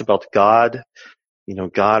talks about God,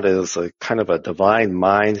 God is a kind of a divine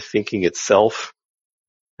mind thinking itself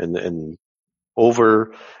and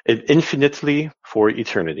over infinitely for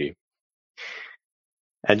eternity.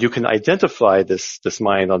 And you can identify this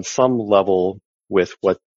mind on some level with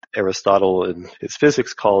what Aristotle in his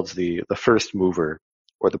physics calls the first mover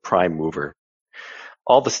or the prime mover.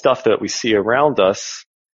 All the stuff that we see around us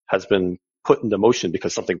has been put into motion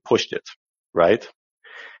because something pushed it, right?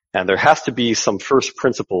 And there has to be some first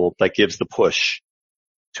principle that gives the push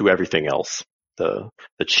to everything else. The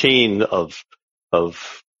chain of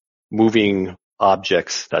moving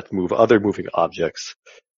objects that move other moving objects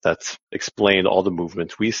that explain all the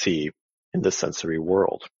movement we see in the sensory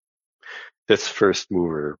world. This first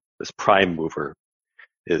mover, this prime mover,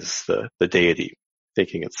 is the deity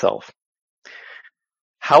thinking itself.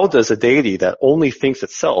 How does a deity that only thinks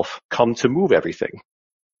itself come to move everything?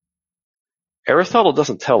 Aristotle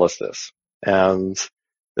doesn't tell us this, and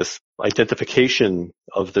this identification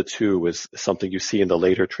of the two is something you see in the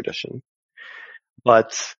later tradition.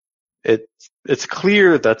 But it's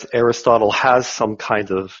clear that Aristotle has some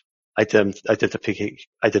kind of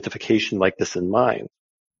identification like this in mind.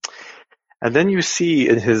 And then you see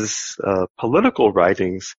in his political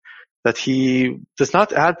writings that he does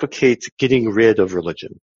not advocate getting rid of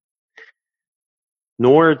religion,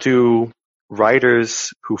 nor do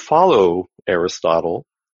writers who follow Aristotle,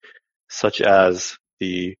 such as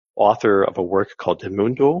the author of a work called De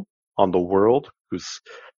Mundo, on the world, who's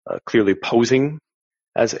clearly posing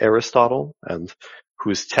as Aristotle and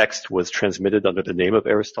whose text was transmitted under the name of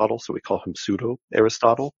Aristotle, so we call him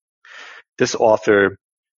pseudo-Aristotle. This author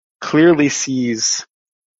clearly sees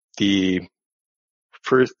the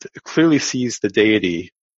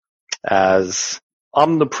deity as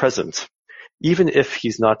omnipresent, even if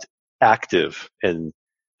he's not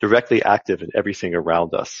directly active in everything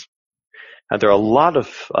around us. And there are a lot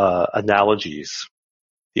of analogies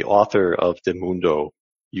the author of De Mundo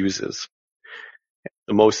uses.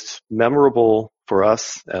 The most memorable for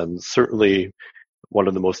us, and certainly one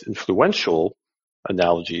of the most influential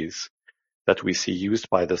analogies that we see used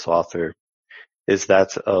by this author, is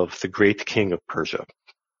that of the great king of Persia.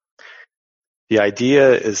 The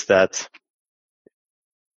idea is that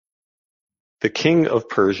the king of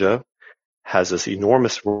Persia has this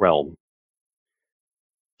enormous realm.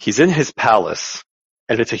 He's in his palace,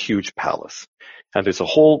 and it's a huge palace. And there's a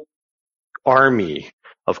whole army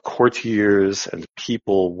of courtiers and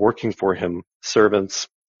people working for him, servants,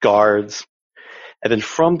 guards. And then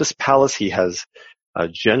from this palace, he has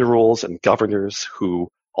generals and governors who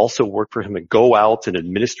also work for him and go out and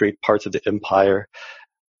administrate parts of the empire.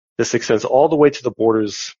 This extends all the way to the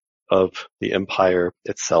borders of the empire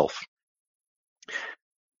itself.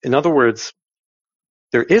 In other words,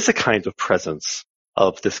 there is a kind of presence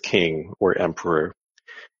of this king or emperor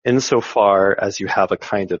insofar as you have a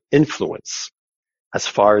kind of influence as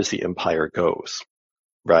far as the empire goes,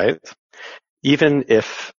 right? Even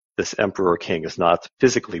if this emperor or king is not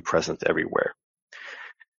physically present everywhere.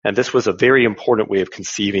 And this was a very important way of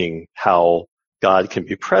conceiving how God can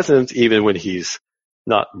be present even when he's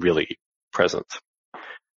not really present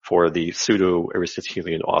for the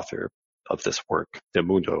pseudo-Aristotelian author of this work, De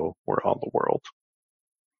Mundo, or On the World.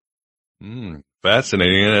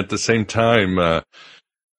 Fascinating. And at the same time,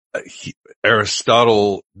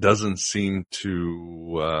 Aristotle doesn't seem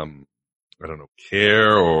to,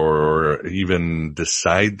 care or even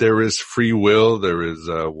decide there is free will. There is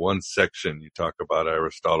one section you talk about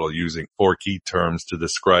Aristotle using 4 key terms to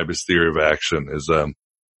describe his theory of action is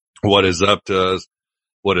what is up to us,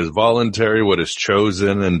 what is voluntary, what is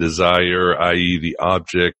chosen, and desire, i.e. the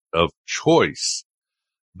object of choice.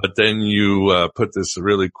 But then you put this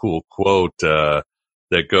really cool quote that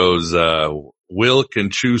goes, Will can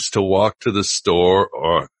choose to walk to the store,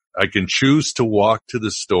 or I can choose to walk to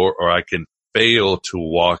the store, or I can fail to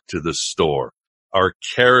walk to the store. Our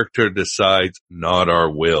character decides, not our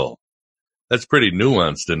will. That's pretty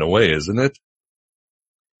nuanced in a way, isn't it?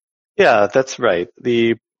 Yeah, that's right.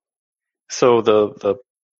 The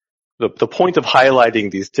point of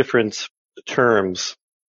highlighting these different terms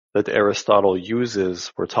that Aristotle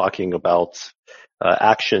uses for talking about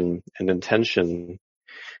action and intention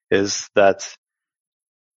is that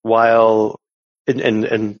while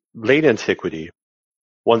in late antiquity,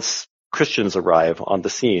 once Christians arrive on the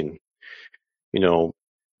scene,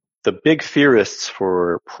 the big theorists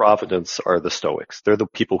for providence are the Stoics. They're the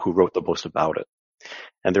people who wrote the most about it.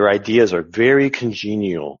 And their ideas are very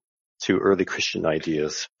congenial to early Christian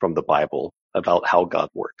ideas from the Bible about how God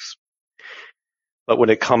works. But when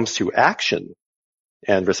it comes to action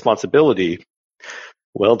and responsibility,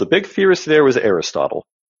 well, the big theorist there was Aristotle.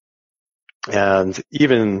 And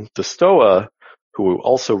even the Stoa, who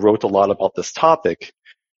also wrote a lot about this topic,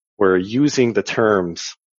 were using the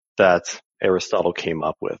terms that Aristotle came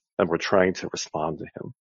up with and were trying to respond to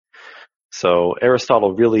him. So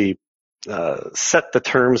Aristotle really set the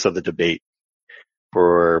terms of the debate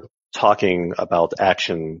for talking about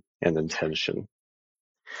action and intention.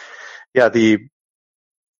 Yeah,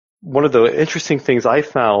 one of the interesting things I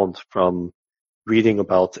found from reading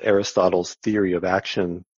about Aristotle's theory of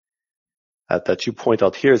action that you point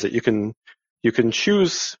out here is that you can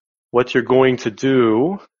choose what you're going to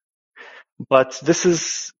do, but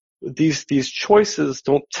these choices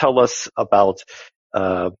don't tell us about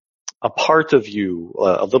a part of you,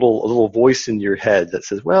 a little voice in your head that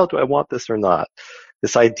says, well, do I want this or not?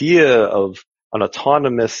 This idea of an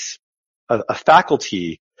autonomous, a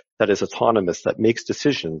faculty that is autonomous, that makes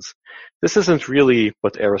decisions. This isn't really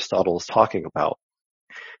what Aristotle is talking about.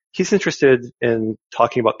 He's interested in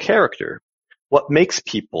talking about character. What makes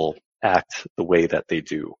people act the way that they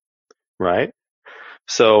do, right?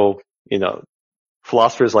 So,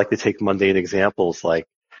 philosophers like to take mundane examples like,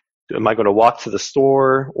 am I going to walk to the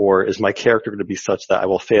store, or is my character going to be such that I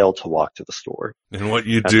will fail to walk to the store? And what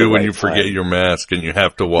you do when you forget your mask and you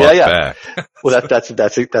have to walk back. Well, that's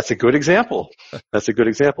a good example. That's a good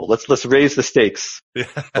example. Let's raise the stakes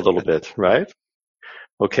a little bit, right?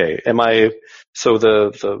 Okay. So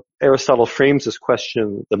the Aristotle frames this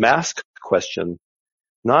question, the mask question,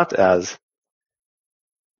 not as,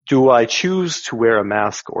 do I choose to wear a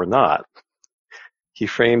mask or not? He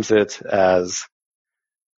frames it as,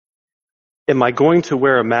 am I going to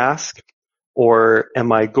wear a mask, or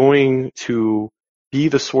am I going to be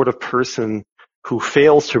the sort of person who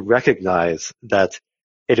fails to recognize that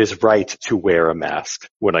it is right to wear a mask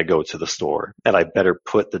when I go to the store, and I better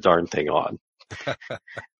put the darn thing on?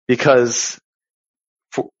 Because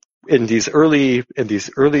in these early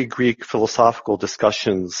Greek philosophical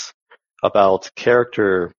discussions about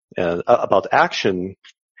character and about action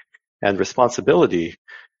and responsibility,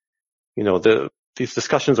 these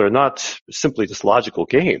discussions are not simply just logical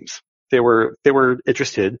games. They were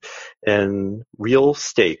interested in real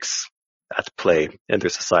stakes at play in their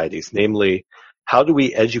societies, namely, how do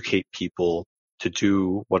we educate people to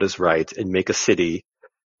do what is right and make a city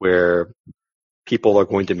where people are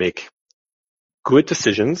going to make good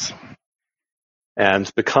decisions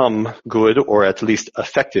and become good, or at least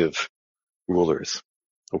effective, rulers.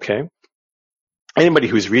 Okay? Anybody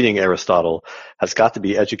who's reading Aristotle has got to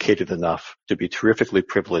be educated enough to be terrifically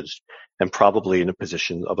privileged and probably in a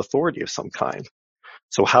position of authority of some kind.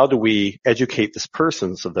 So how do we educate this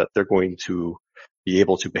person so that they're going to be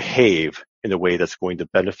able to behave in a way that's going to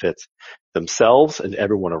benefit themselves and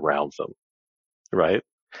everyone around them, right?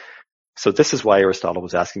 So this is why Aristotle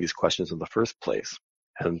was asking these questions in the first place.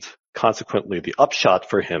 And consequently, the upshot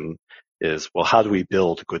for him is, well, how do we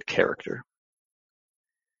build good character?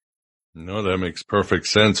 No, that makes perfect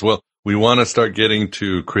sense. Well, we want to start getting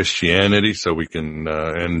to Christianity so we can,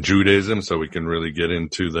 and Judaism, so we can really get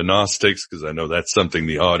into the Gnostics, because I know that's something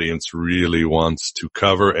the audience really wants to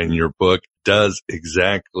cover, and your book does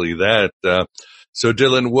exactly that. So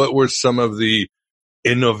Dylan, what were some of the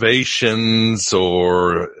innovations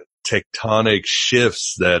or tectonic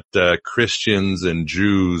shifts that Christians and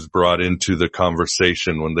Jews brought into the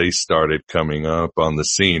conversation when they started coming up on the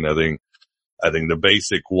scene? I think the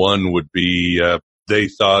basic one would be they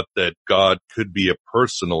thought that God could be a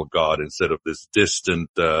personal God instead of this distant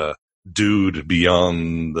dude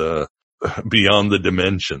beyond the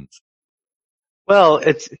dimensions. Well,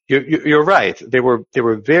 you're right. They were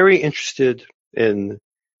very interested in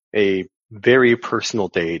a very personal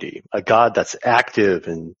deity, a God that's active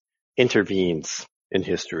and intervenes in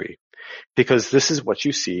history, because this is what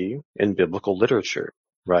you see in biblical literature,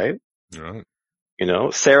 right? Right.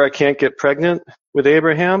 Sarah can't get pregnant with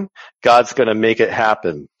Abraham. God's going to make it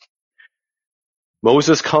happen.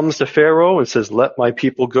 Moses comes to Pharaoh and says, let my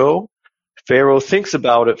people go. Pharaoh thinks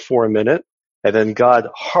about it for a minute, and then God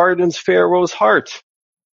hardens Pharaoh's heart.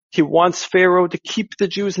 He wants Pharaoh to keep the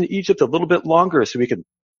Jews in Egypt a little bit longer so he can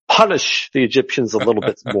punish the Egyptians a little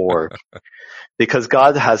bit more, because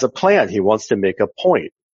God has a plan. He wants to make a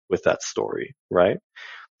point with that story, right?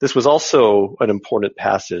 This was also an important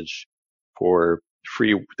passage for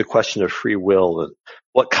the question of free will. And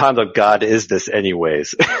what kind of God is this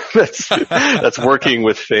anyways? that's working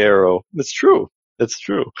with Pharaoh. It's true.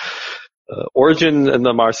 Origen and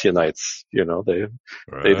the Marcionites,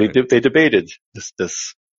 they debated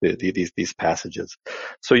these passages.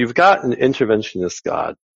 So you've got an interventionist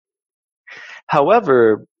God.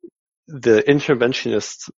 However, the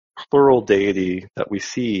interventionist plural deity that we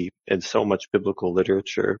see in so much biblical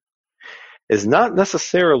literature is not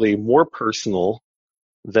necessarily more personal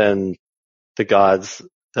than the gods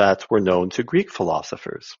that were known to Greek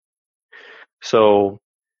philosophers. So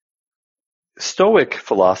Stoic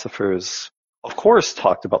philosophers, of course,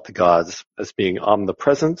 talked about the gods as being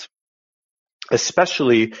omnipresent,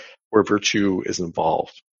 especially where virtue is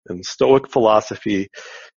involved. In Stoic philosophy,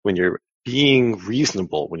 when you're being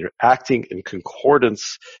reasonable, when you're acting in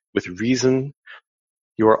concordance with reason,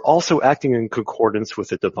 you are also acting in concordance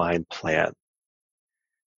with a divine plan.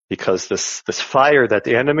 because this fire that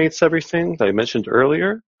animates everything that I mentioned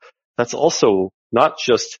earlier, that's also not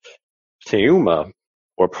just pneuma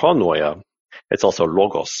or pronoia, it's also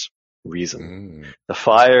logos, reason. The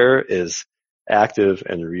fire is active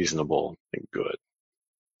and reasonable and good.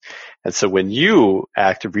 And so when you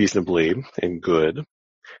act reasonably and good,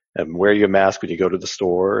 and wear your mask when you go to the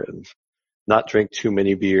store, and not drink too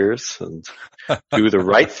many beers, and do the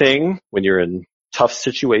right thing when you're in tough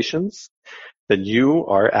situations, then you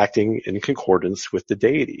are acting in concordance with the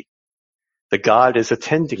deity. The God is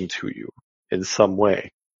attending to you in some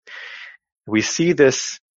way. We see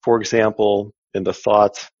this, for example, in the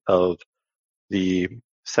thought of the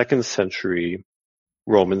 2nd century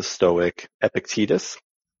Roman Stoic Epictetus,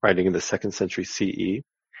 writing in the 2nd century CE,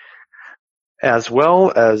 as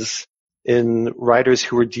well as in writers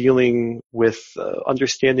who were dealing with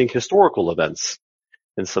understanding historical events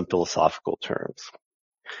in some philosophical terms.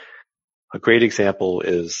 A great example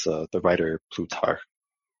is the writer Plutarch,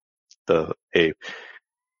 a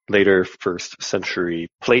later 1st century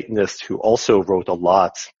Platonist who also wrote a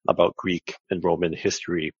lot about Greek and Roman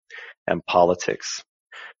history and politics.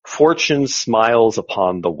 Fortune smiles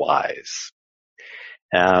upon the wise.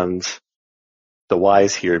 And the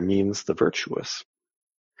wise here means the virtuous.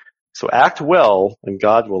 So act well and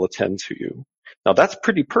God will attend to you. Now that's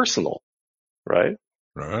pretty personal, right?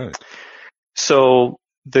 Right. So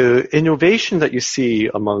the innovation that you see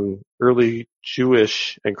among early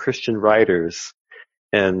Jewish and Christian writers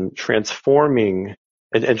and transforming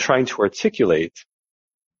and trying to articulate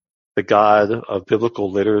the God of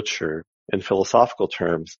biblical literature in philosophical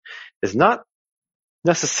terms is not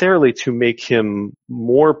necessarily to make him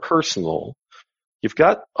more personal. You've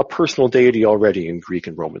got a personal deity already in Greek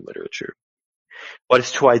and Roman literature. But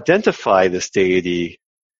it's to identify this deity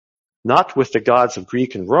not with the gods of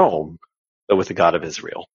Greek and Rome, but with the God of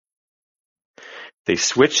Israel. They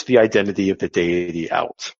switch the identity of the deity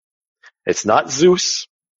out. It's not Zeus,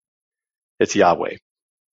 it's Yahweh.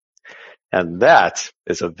 And that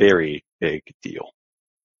is a very big deal.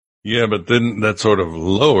 Yeah, but then that sort of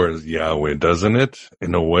lowers Yahweh, doesn't it?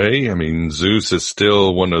 In a way? I mean, Zeus is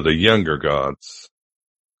still one of the younger gods.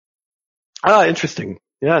 Interesting.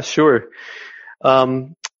 Yeah, sure.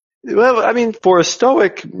 Well, I mean, for a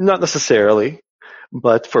Stoic, not necessarily,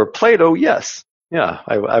 but for Plato, yes. Yeah,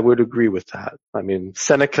 I would agree with that. I mean,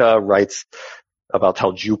 Seneca writes about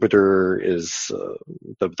how Jupiter is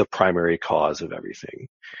the primary cause of everything.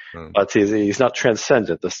 But he's not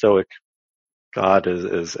transcendent. The Stoic God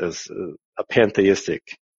is a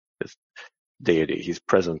pantheistic deity. He's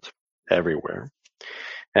present everywhere.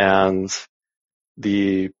 And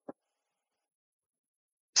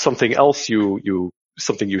something else you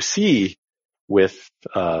see with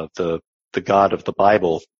the God of the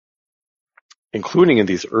Bible, including in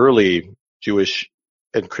these early Jewish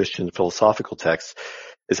and Christian philosophical texts,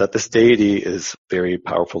 is that this deity is very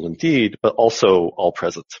powerful indeed, but also all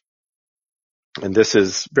present. And this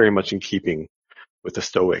is very much in keeping with the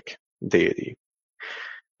Stoic deity.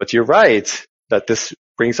 But you're right that this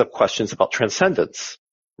brings up questions about transcendence,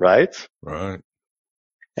 right? Right.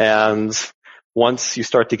 And once you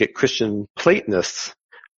start to get Christian Platonists,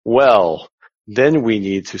 well, then we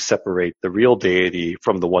need to separate the real deity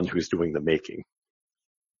from the one who's doing the making.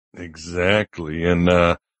 Exactly.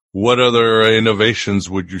 And what other innovations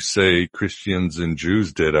would you say Christians and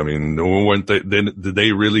Jews did? I mean, did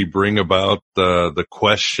they really bring about the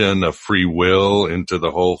question of free will into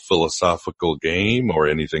the whole philosophical game, or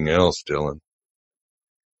anything else, Dylan?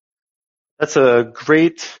 That's a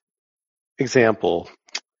great example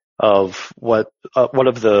of one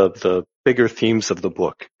of the bigger themes of the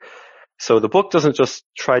book. So the book doesn't just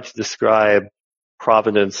try to describe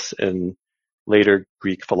provenance in later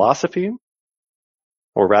Greek philosophy,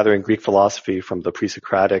 or rather in Greek philosophy from the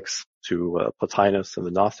pre-Socratics to Plotinus and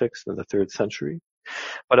the Gnostics in the 3rd century.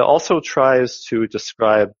 But it also tries to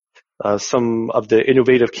describe some of the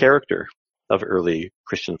innovative character of early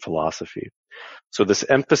Christian philosophy. So this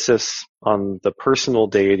emphasis on the personal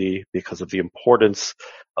deity because of the importance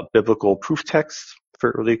of biblical proof texts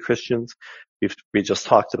for early Christians, we just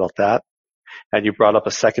talked about that. And you brought up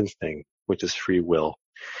a second thing, which is free will.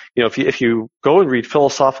 You know, if you go and read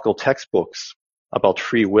philosophical textbooks about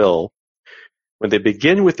free will, when they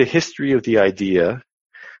begin with the history of the idea,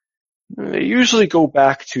 they usually go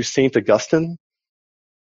back to St. Augustine.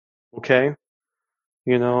 Okay?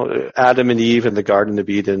 You know, Adam and Eve in the Garden of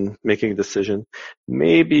Eden making a decision.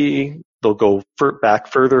 Maybe they'll go back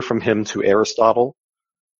further from him to Aristotle,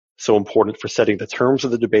 so important for setting the terms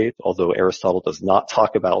of the debate, although Aristotle does not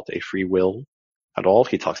talk about a free will at all.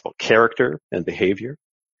 He talks about character and behavior.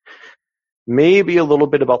 Maybe a little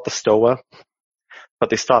bit about the Stoa, but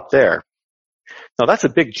they stop there. Now that's a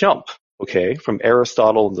big jump, okay, from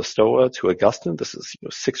Aristotle and the Stoa to Augustine. This is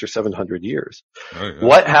 600 or 700 years. Oh, yeah.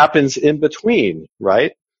 What happens in between,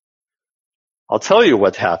 right? I'll tell you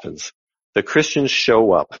what happens. The Christians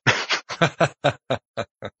show up.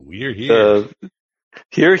 We're here.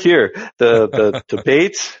 Here. The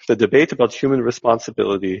debate about human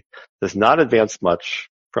responsibility does not advance much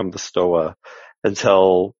from the Stoa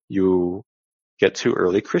until you get to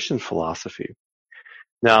early Christian philosophy.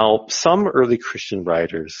 Now, some early Christian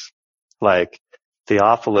writers, like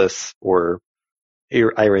Theophilus or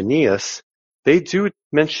Irenaeus, they do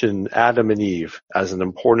mention Adam and Eve as an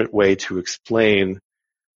important way to explain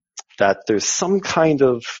that there's some kind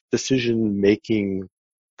of decision-making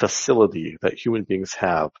facility that human beings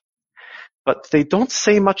have. But they don't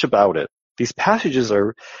say much about it. These passages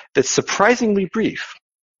that's surprisingly brief,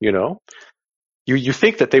 You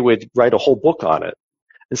think that they would write a whole book on it.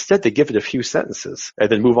 Instead, they give it a few sentences and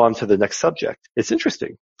then move on to the next subject. It's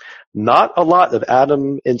interesting. Not a lot of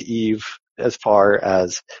Adam and Eve as far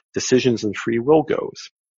as decisions and free will goes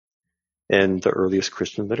in the earliest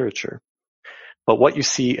Christian literature. But what you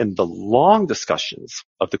see in the long discussions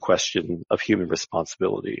of the question of human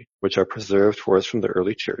responsibility, which are preserved for us from the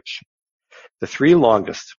early church, the three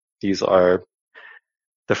longest, these are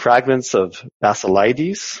the fragments of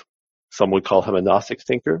Basilides, some would call him a Gnostic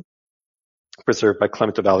thinker, preserved by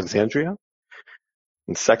Clement of Alexandria.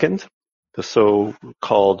 And second, the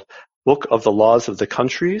so-called Book of the Laws of the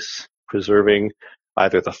Countries, preserving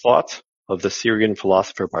either the thought of the Syrian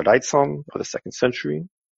philosopher Bardaitson of the 2nd century,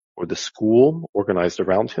 or the school organized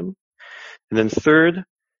around him. And then third,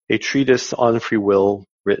 a treatise on free will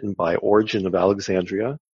written by Origen of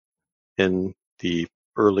Alexandria in the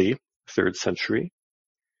early 3rd century.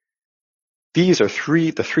 These are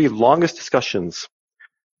the three longest discussions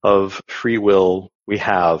of free will we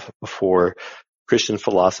have before Christian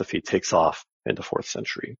philosophy takes off in the 4th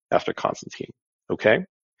century after Constantine. Okay?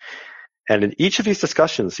 And in each of these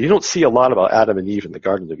discussions, you don't see a lot about Adam and Eve in the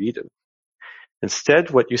Garden of Eden. Instead,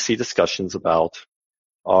 what you see discussions about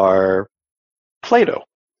are Plato.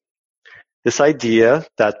 This idea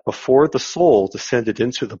that before the soul descended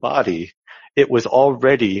into the body, it was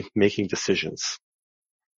already making decisions.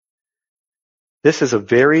 This is a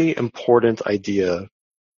very important idea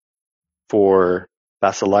for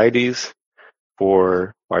Basilides,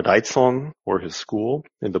 for Bardaitson or his school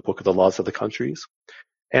in the Book of the Laws of the Countries,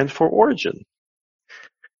 and for Origen.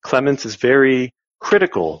 Clement is very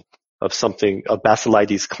critical of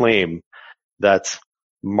Basilides' claim that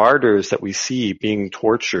martyrs that we see being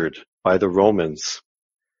tortured by the Romans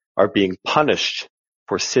are being punished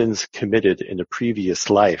for sins committed in a previous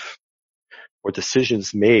life or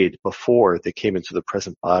decisions made before they came into the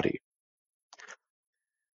present body.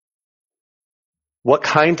 What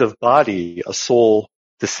kind of body a soul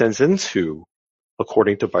descends into,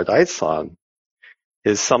 according to Bardaitson,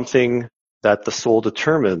 is something that the soul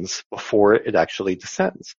determines before it actually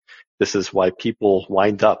descends. This is why people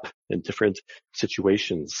wind up in different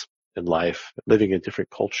situations in life, living in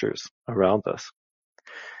different cultures around us.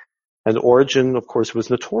 And Origen, of course, was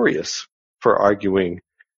notorious for arguing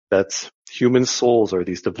that human souls are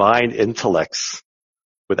these divine intellects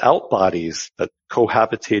without bodies that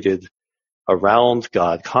cohabitated around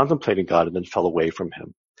God, contemplating God, and then fell away from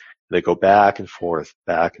him. They go back and forth,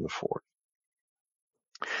 back and forth.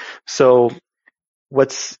 So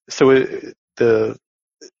the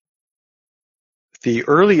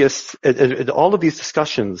earliest, in all of these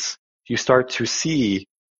discussions, you start to see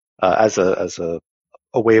as a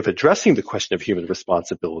way of addressing the question of human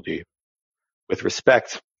responsibility with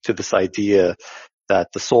respect to this idea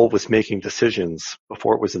that the soul was making decisions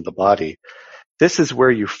before it was in the body. This is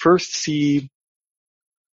where you first see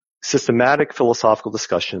systematic philosophical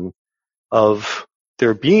discussion of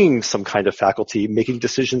there being some kind of faculty making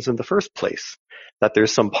decisions in the first place, that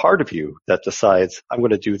there's some part of you that decides, I'm going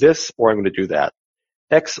to do this or I'm going to do that,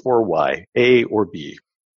 X or Y, A or B.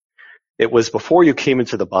 It was before you came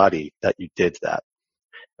into the body that you did that,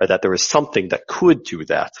 or that there was something that could do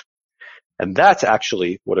that. And that's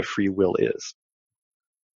actually what a free will is.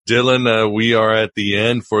 Dylan, we are at the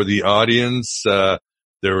end. For the audience.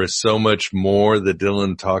 There is so much more that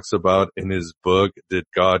Dylan talks about in his book, Did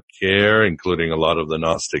God Care?, including a lot of the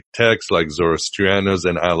Gnostic texts like Zoroastrianus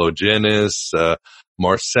and Allogenes,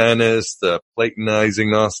 Marsanus, the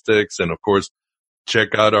Platonizing Gnostics, and of course, check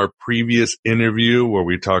out our previous interview where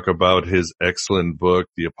we talk about his excellent book,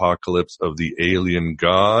 The Apocalypse of the Alien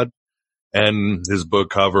God. And his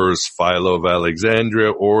book covers Philo of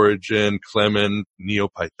Alexandria, Origen, Clement,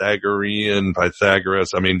 Neo-Pythagorean,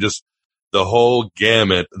 Pythagoras. I mean, just the whole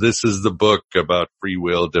gamut. This is the book about free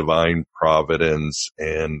will, divine providence,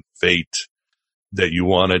 and fate that you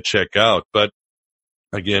want to check out. But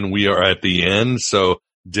again, we are at the end. So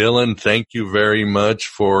Dylan, thank you very much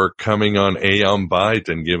for coming on Aeon Byte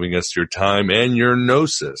and giving us your time and your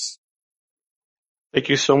gnosis. Thank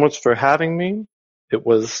you so much for having me. It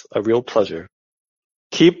was a real pleasure.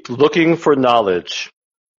 Keep looking for knowledge.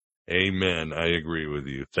 Amen. I agree with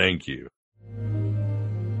you. Thank you.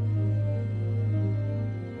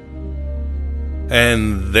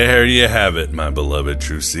 And there you have it, my beloved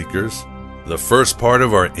Truth Seekers. The first part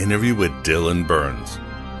of our interview with Dylan Burns.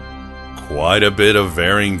 Quite a bit of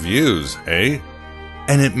varying views, eh?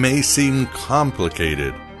 And it may seem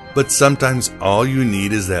complicated, but sometimes all you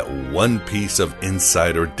need is that one piece of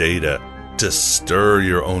insider data to stir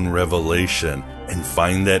your own revelation and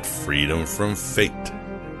find that freedom from fate.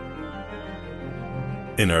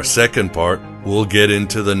 In our second part, we'll get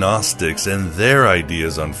into the Gnostics and their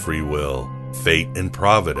ideas on free will, fate, and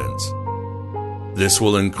providence. This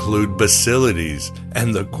will include Basilides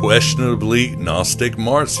and the questionably Gnostic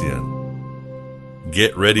Marcion.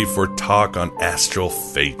 Get ready for talk on astral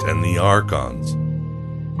fate and the Archons.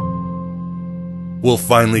 We'll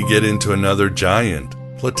finally get into another giant,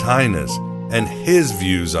 Plotinus, and his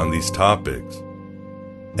views on these topics.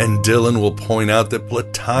 And Dylan will point out that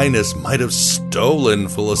Plotinus might have stolen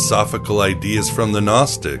philosophical ideas from the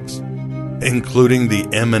Gnostics, including the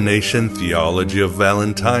emanation theology of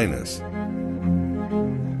Valentinus.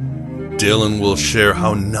 Dylan will share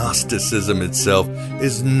how Gnosticism itself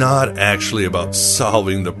is not actually about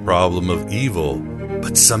solving the problem of evil,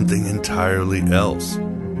 but something entirely else.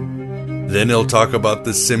 Then he'll talk about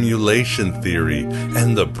the simulation theory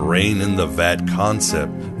and the brain in the vat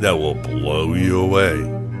concept that will blow you away.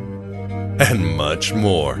 And much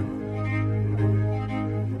more.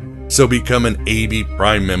 So become an AB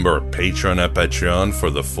Prime member or patron at Patreon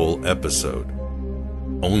for the full episode.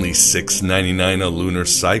 Only $6.99 a lunar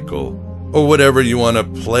cycle, or whatever you want to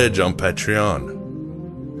pledge on Patreon.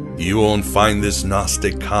 You won't find this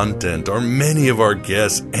Gnostic content or many of our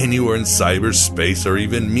guests anywhere in cyberspace or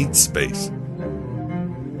even meat space.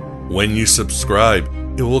 When you subscribe,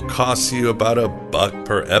 it will cost you about $1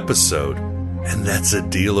 per episode, and that's a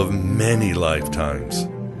deal of many lifetimes.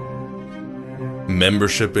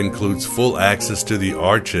 Membership includes full access to the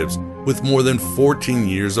archives with more than 14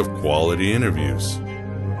 years of quality interviews.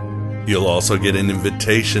 You'll also get an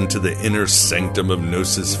invitation to the Inner Sanctum of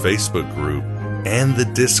Gnosis Facebook group and the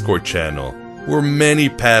Discord channel, where many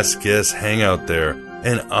past guests hang out there,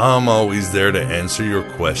 and I'm always there to answer your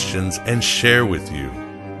questions and share with you.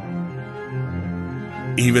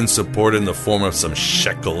 Even support in the form of some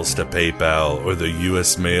shekels to PayPal or the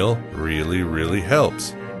US mail really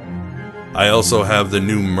helps. I also have the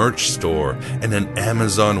new merch store and an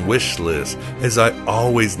Amazon wish list, as I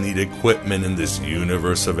always need equipment in this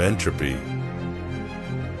universe of entropy.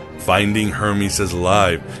 Finding Hermes is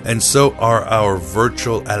live, and so are our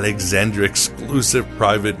virtual Alexandria exclusive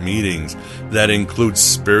private meetings that include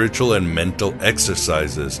spiritual and mental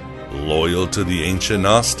exercises loyal to the ancient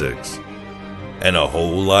Gnostics, and a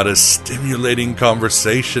whole lot of stimulating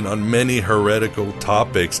conversation on many heretical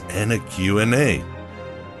topics and a Q&A.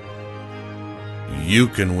 You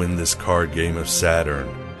can win this card game of Saturn.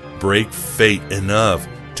 Break fate enough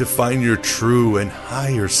to find your true and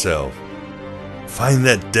higher self. Find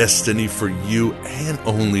that destiny for you and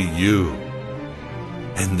only you.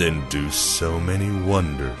 And then do so many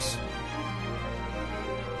wonders.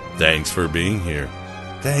 Thanks for being here.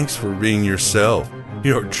 Thanks for being yourself,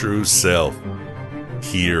 your true self,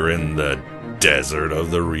 here in the desert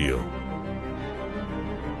of the real.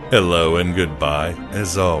 Hello and goodbye,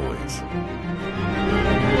 as always.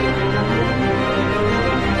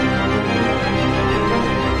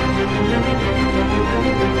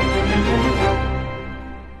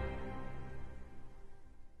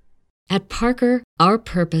 At Parker, our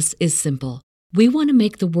purpose is simple. We want to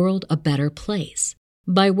make the world a better place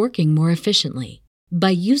by working more efficiently, by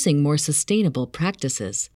using more sustainable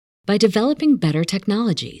practices, by developing better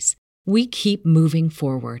technologies. We keep moving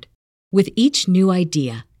forward. With each new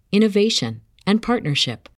idea, innovation, and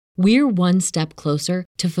partnership, we're one step closer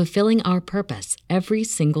to fulfilling our purpose every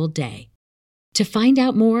single day. To find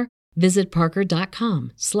out more, visit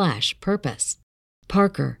parker.com/purpose.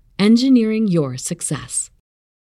 Parker, engineering your success.